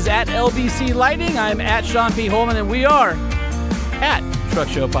 He's at LBC Lighting. I'm at Sean P. Holman, and we are at Truck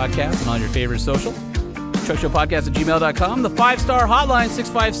Show Podcast and on your favorite social. TruckShowPodcast@gmail.com. The 5-star hotline,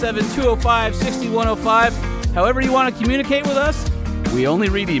 657-205-6105. However you want to communicate with us, we only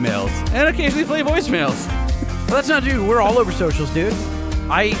read emails and occasionally play voicemails. Well, that's not true. We're all over socials, dude.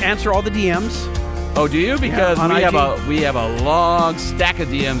 I answer all the DMs. Oh, do you? Because on we IG. have a long stack of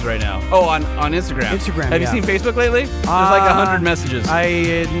DMs right now. Oh, on Instagram. Instagram, Have yeah. you seen Facebook lately? There's like 100 messages.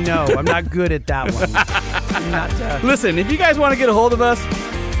 No, I'm not good at that one. I'm not. Listen, if you guys want to get a hold of us,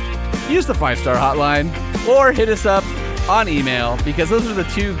 use the 5-star hotline or hit us up on email because those are the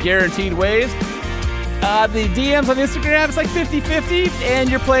two guaranteed ways. The DMs on Instagram, it's like 50-50, and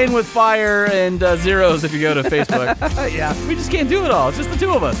you're playing with fire and zeros if you go to Facebook. Yeah. We just can't do it all. It's just the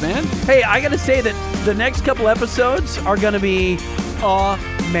two of us, man. Hey, I got to say that the next couple episodes are going to be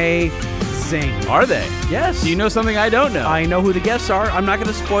amazing. Are they? Yes. Do you know something I don't know? I know who the guests are. I'm not going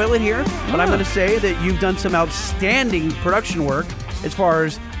to spoil it here, but I'm going to say that you've done some outstanding production work as far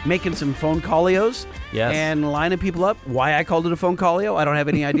as making some phone callios. Yes. And lining people up. Why I called it a phone callio, I don't have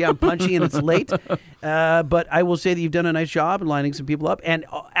any idea. I'm punchy and it's late. But I will say that you've done a nice job in lining some people up. And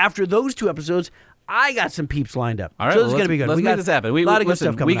after those 2 episodes, I got some peeps lined up. All right, so this well, is going to be good. Let's we make got this happen. A lot of good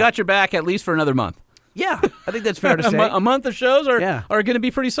stuff coming We up. got your back at least for another month. Yeah, I think that's fair to say. A month of shows are going to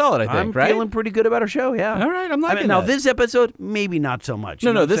be pretty solid, I think, I'm right? feeling pretty good about our show, yeah. All right, I'm liking now, that. this episode, maybe not so much. No,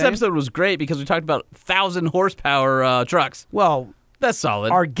 You know what I'm this saying? episode was great because we talked about 1,000 horsepower trucks. Well, That's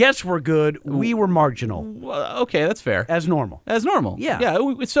solid. our guests were good. We were marginal, Well, okay, that's fair. as normal. As normal. Yeah. Yeah.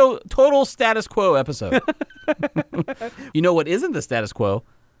 So total status quo episode. You know what isn't the status quo?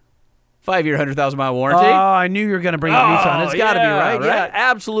 5-year, 100,000-mile warranty. Oh, I knew you were going to bring up Nissan. It's got to be, yeah, right? Yeah, right.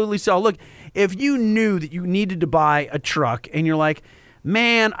 absolutely so. Look, if you knew that you needed to buy a truck and you're like,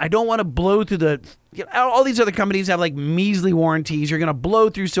 man, I don't want to blow through the... You know, all these other companies have like measly warranties. You're going to blow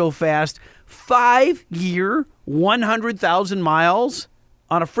through so fast. 5-year, 100,000 miles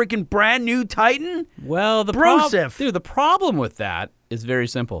on a freaking brand new Titan? Well, Broseph. the problem with that is very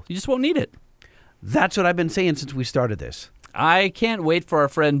simple. You just won't need it. That's what I've been saying since we started this. I can't wait for our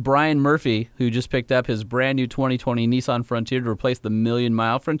friend Brian Murphy, who just picked up his brand new 2020 Nissan Frontier to replace the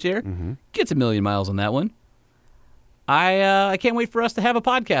 1,000,000-mile Frontier. Gets 1,000,000 miles on that one. I can't wait for us to have a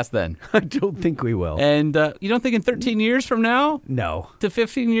podcast then. I don't think we will. And you don't think in 13 years from now No. to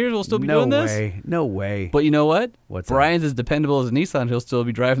 15 years we'll still be No doing this? way. No way. But you know what? What's that? Brian's as dependable as a Nissan. He'll still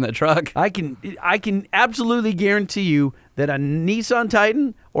be driving that truck. I can absolutely guarantee you that a Nissan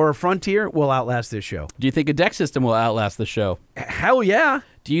Titan or a Frontier will outlast this show. Do you think a deck system will outlast the show? Hell yeah.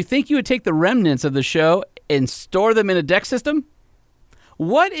 Do you think you would take the remnants of the show and store them in a deck system?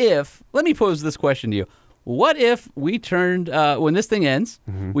 What if, let me pose this question to you. What if we turned, when this thing ends,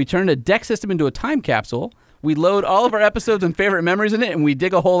 we turn a deck system into a time capsule, we load all of our episodes and favorite memories in it, and we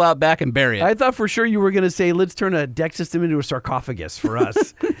dig a hole out back and bury it? I thought for sure you were going to say, let's turn a deck system into a sarcophagus for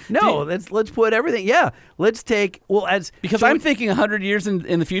us. No, let's put everything. Yeah, let's take, Because I'm thinking 100 years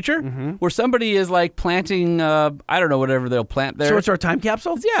in the future, where somebody is like planting, I don't know, whatever they'll plant there. So it's our time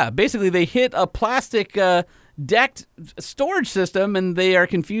capsule? Yeah, basically they hit a plastic decked storage system, and they are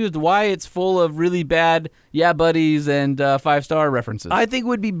confused why it's full of really bad Yeah Buddies and 5-star references. I think it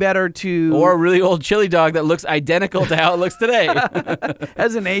would be better to... Or a really old chili dog that looks identical to how it looks today.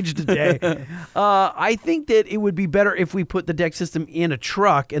 Hasn't aged a day. I think that it would be better if we put the deck system in a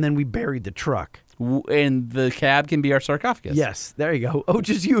truck and then we buried the truck. And the cab can be our sarcophagus. Yes, there you go. Oh,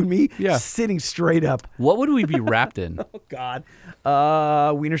 just you and me sitting straight up. What would we be wrapped in? Oh, God.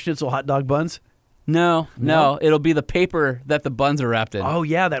 Wiener Schnitzel hot dog buns? No. It'll be the paper that the buns are wrapped in. Oh,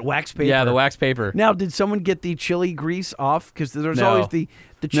 yeah, that wax paper. Yeah, the wax paper. Now, did someone get the chili grease off? Because there's always the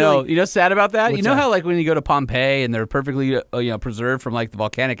chili. No, you know what's sad about that? What's you know that? how like when you go to Pompeii and they're perfectly preserved from like the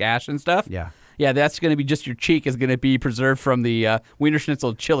volcanic ash and stuff? Yeah. Yeah, that's going to be just your cheek is going to be preserved from the Wiener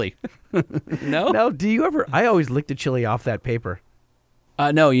Schnitzel chili. No? No, do you ever? I always lick the chili off that paper.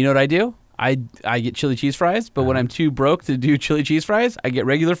 No, you know what I do? I get chili cheese fries, but when I'm too broke to do chili cheese fries, I get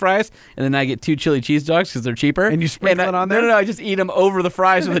regular fries, and then I get 2 chili cheese dogs because they're cheaper. And you sprinkle it on there? No, I just eat them over the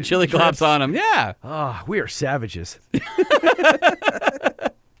fries with the chili glops on them. Yeah. Oh, we are savages.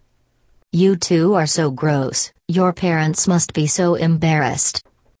 You two are so gross. Your parents must be so embarrassed.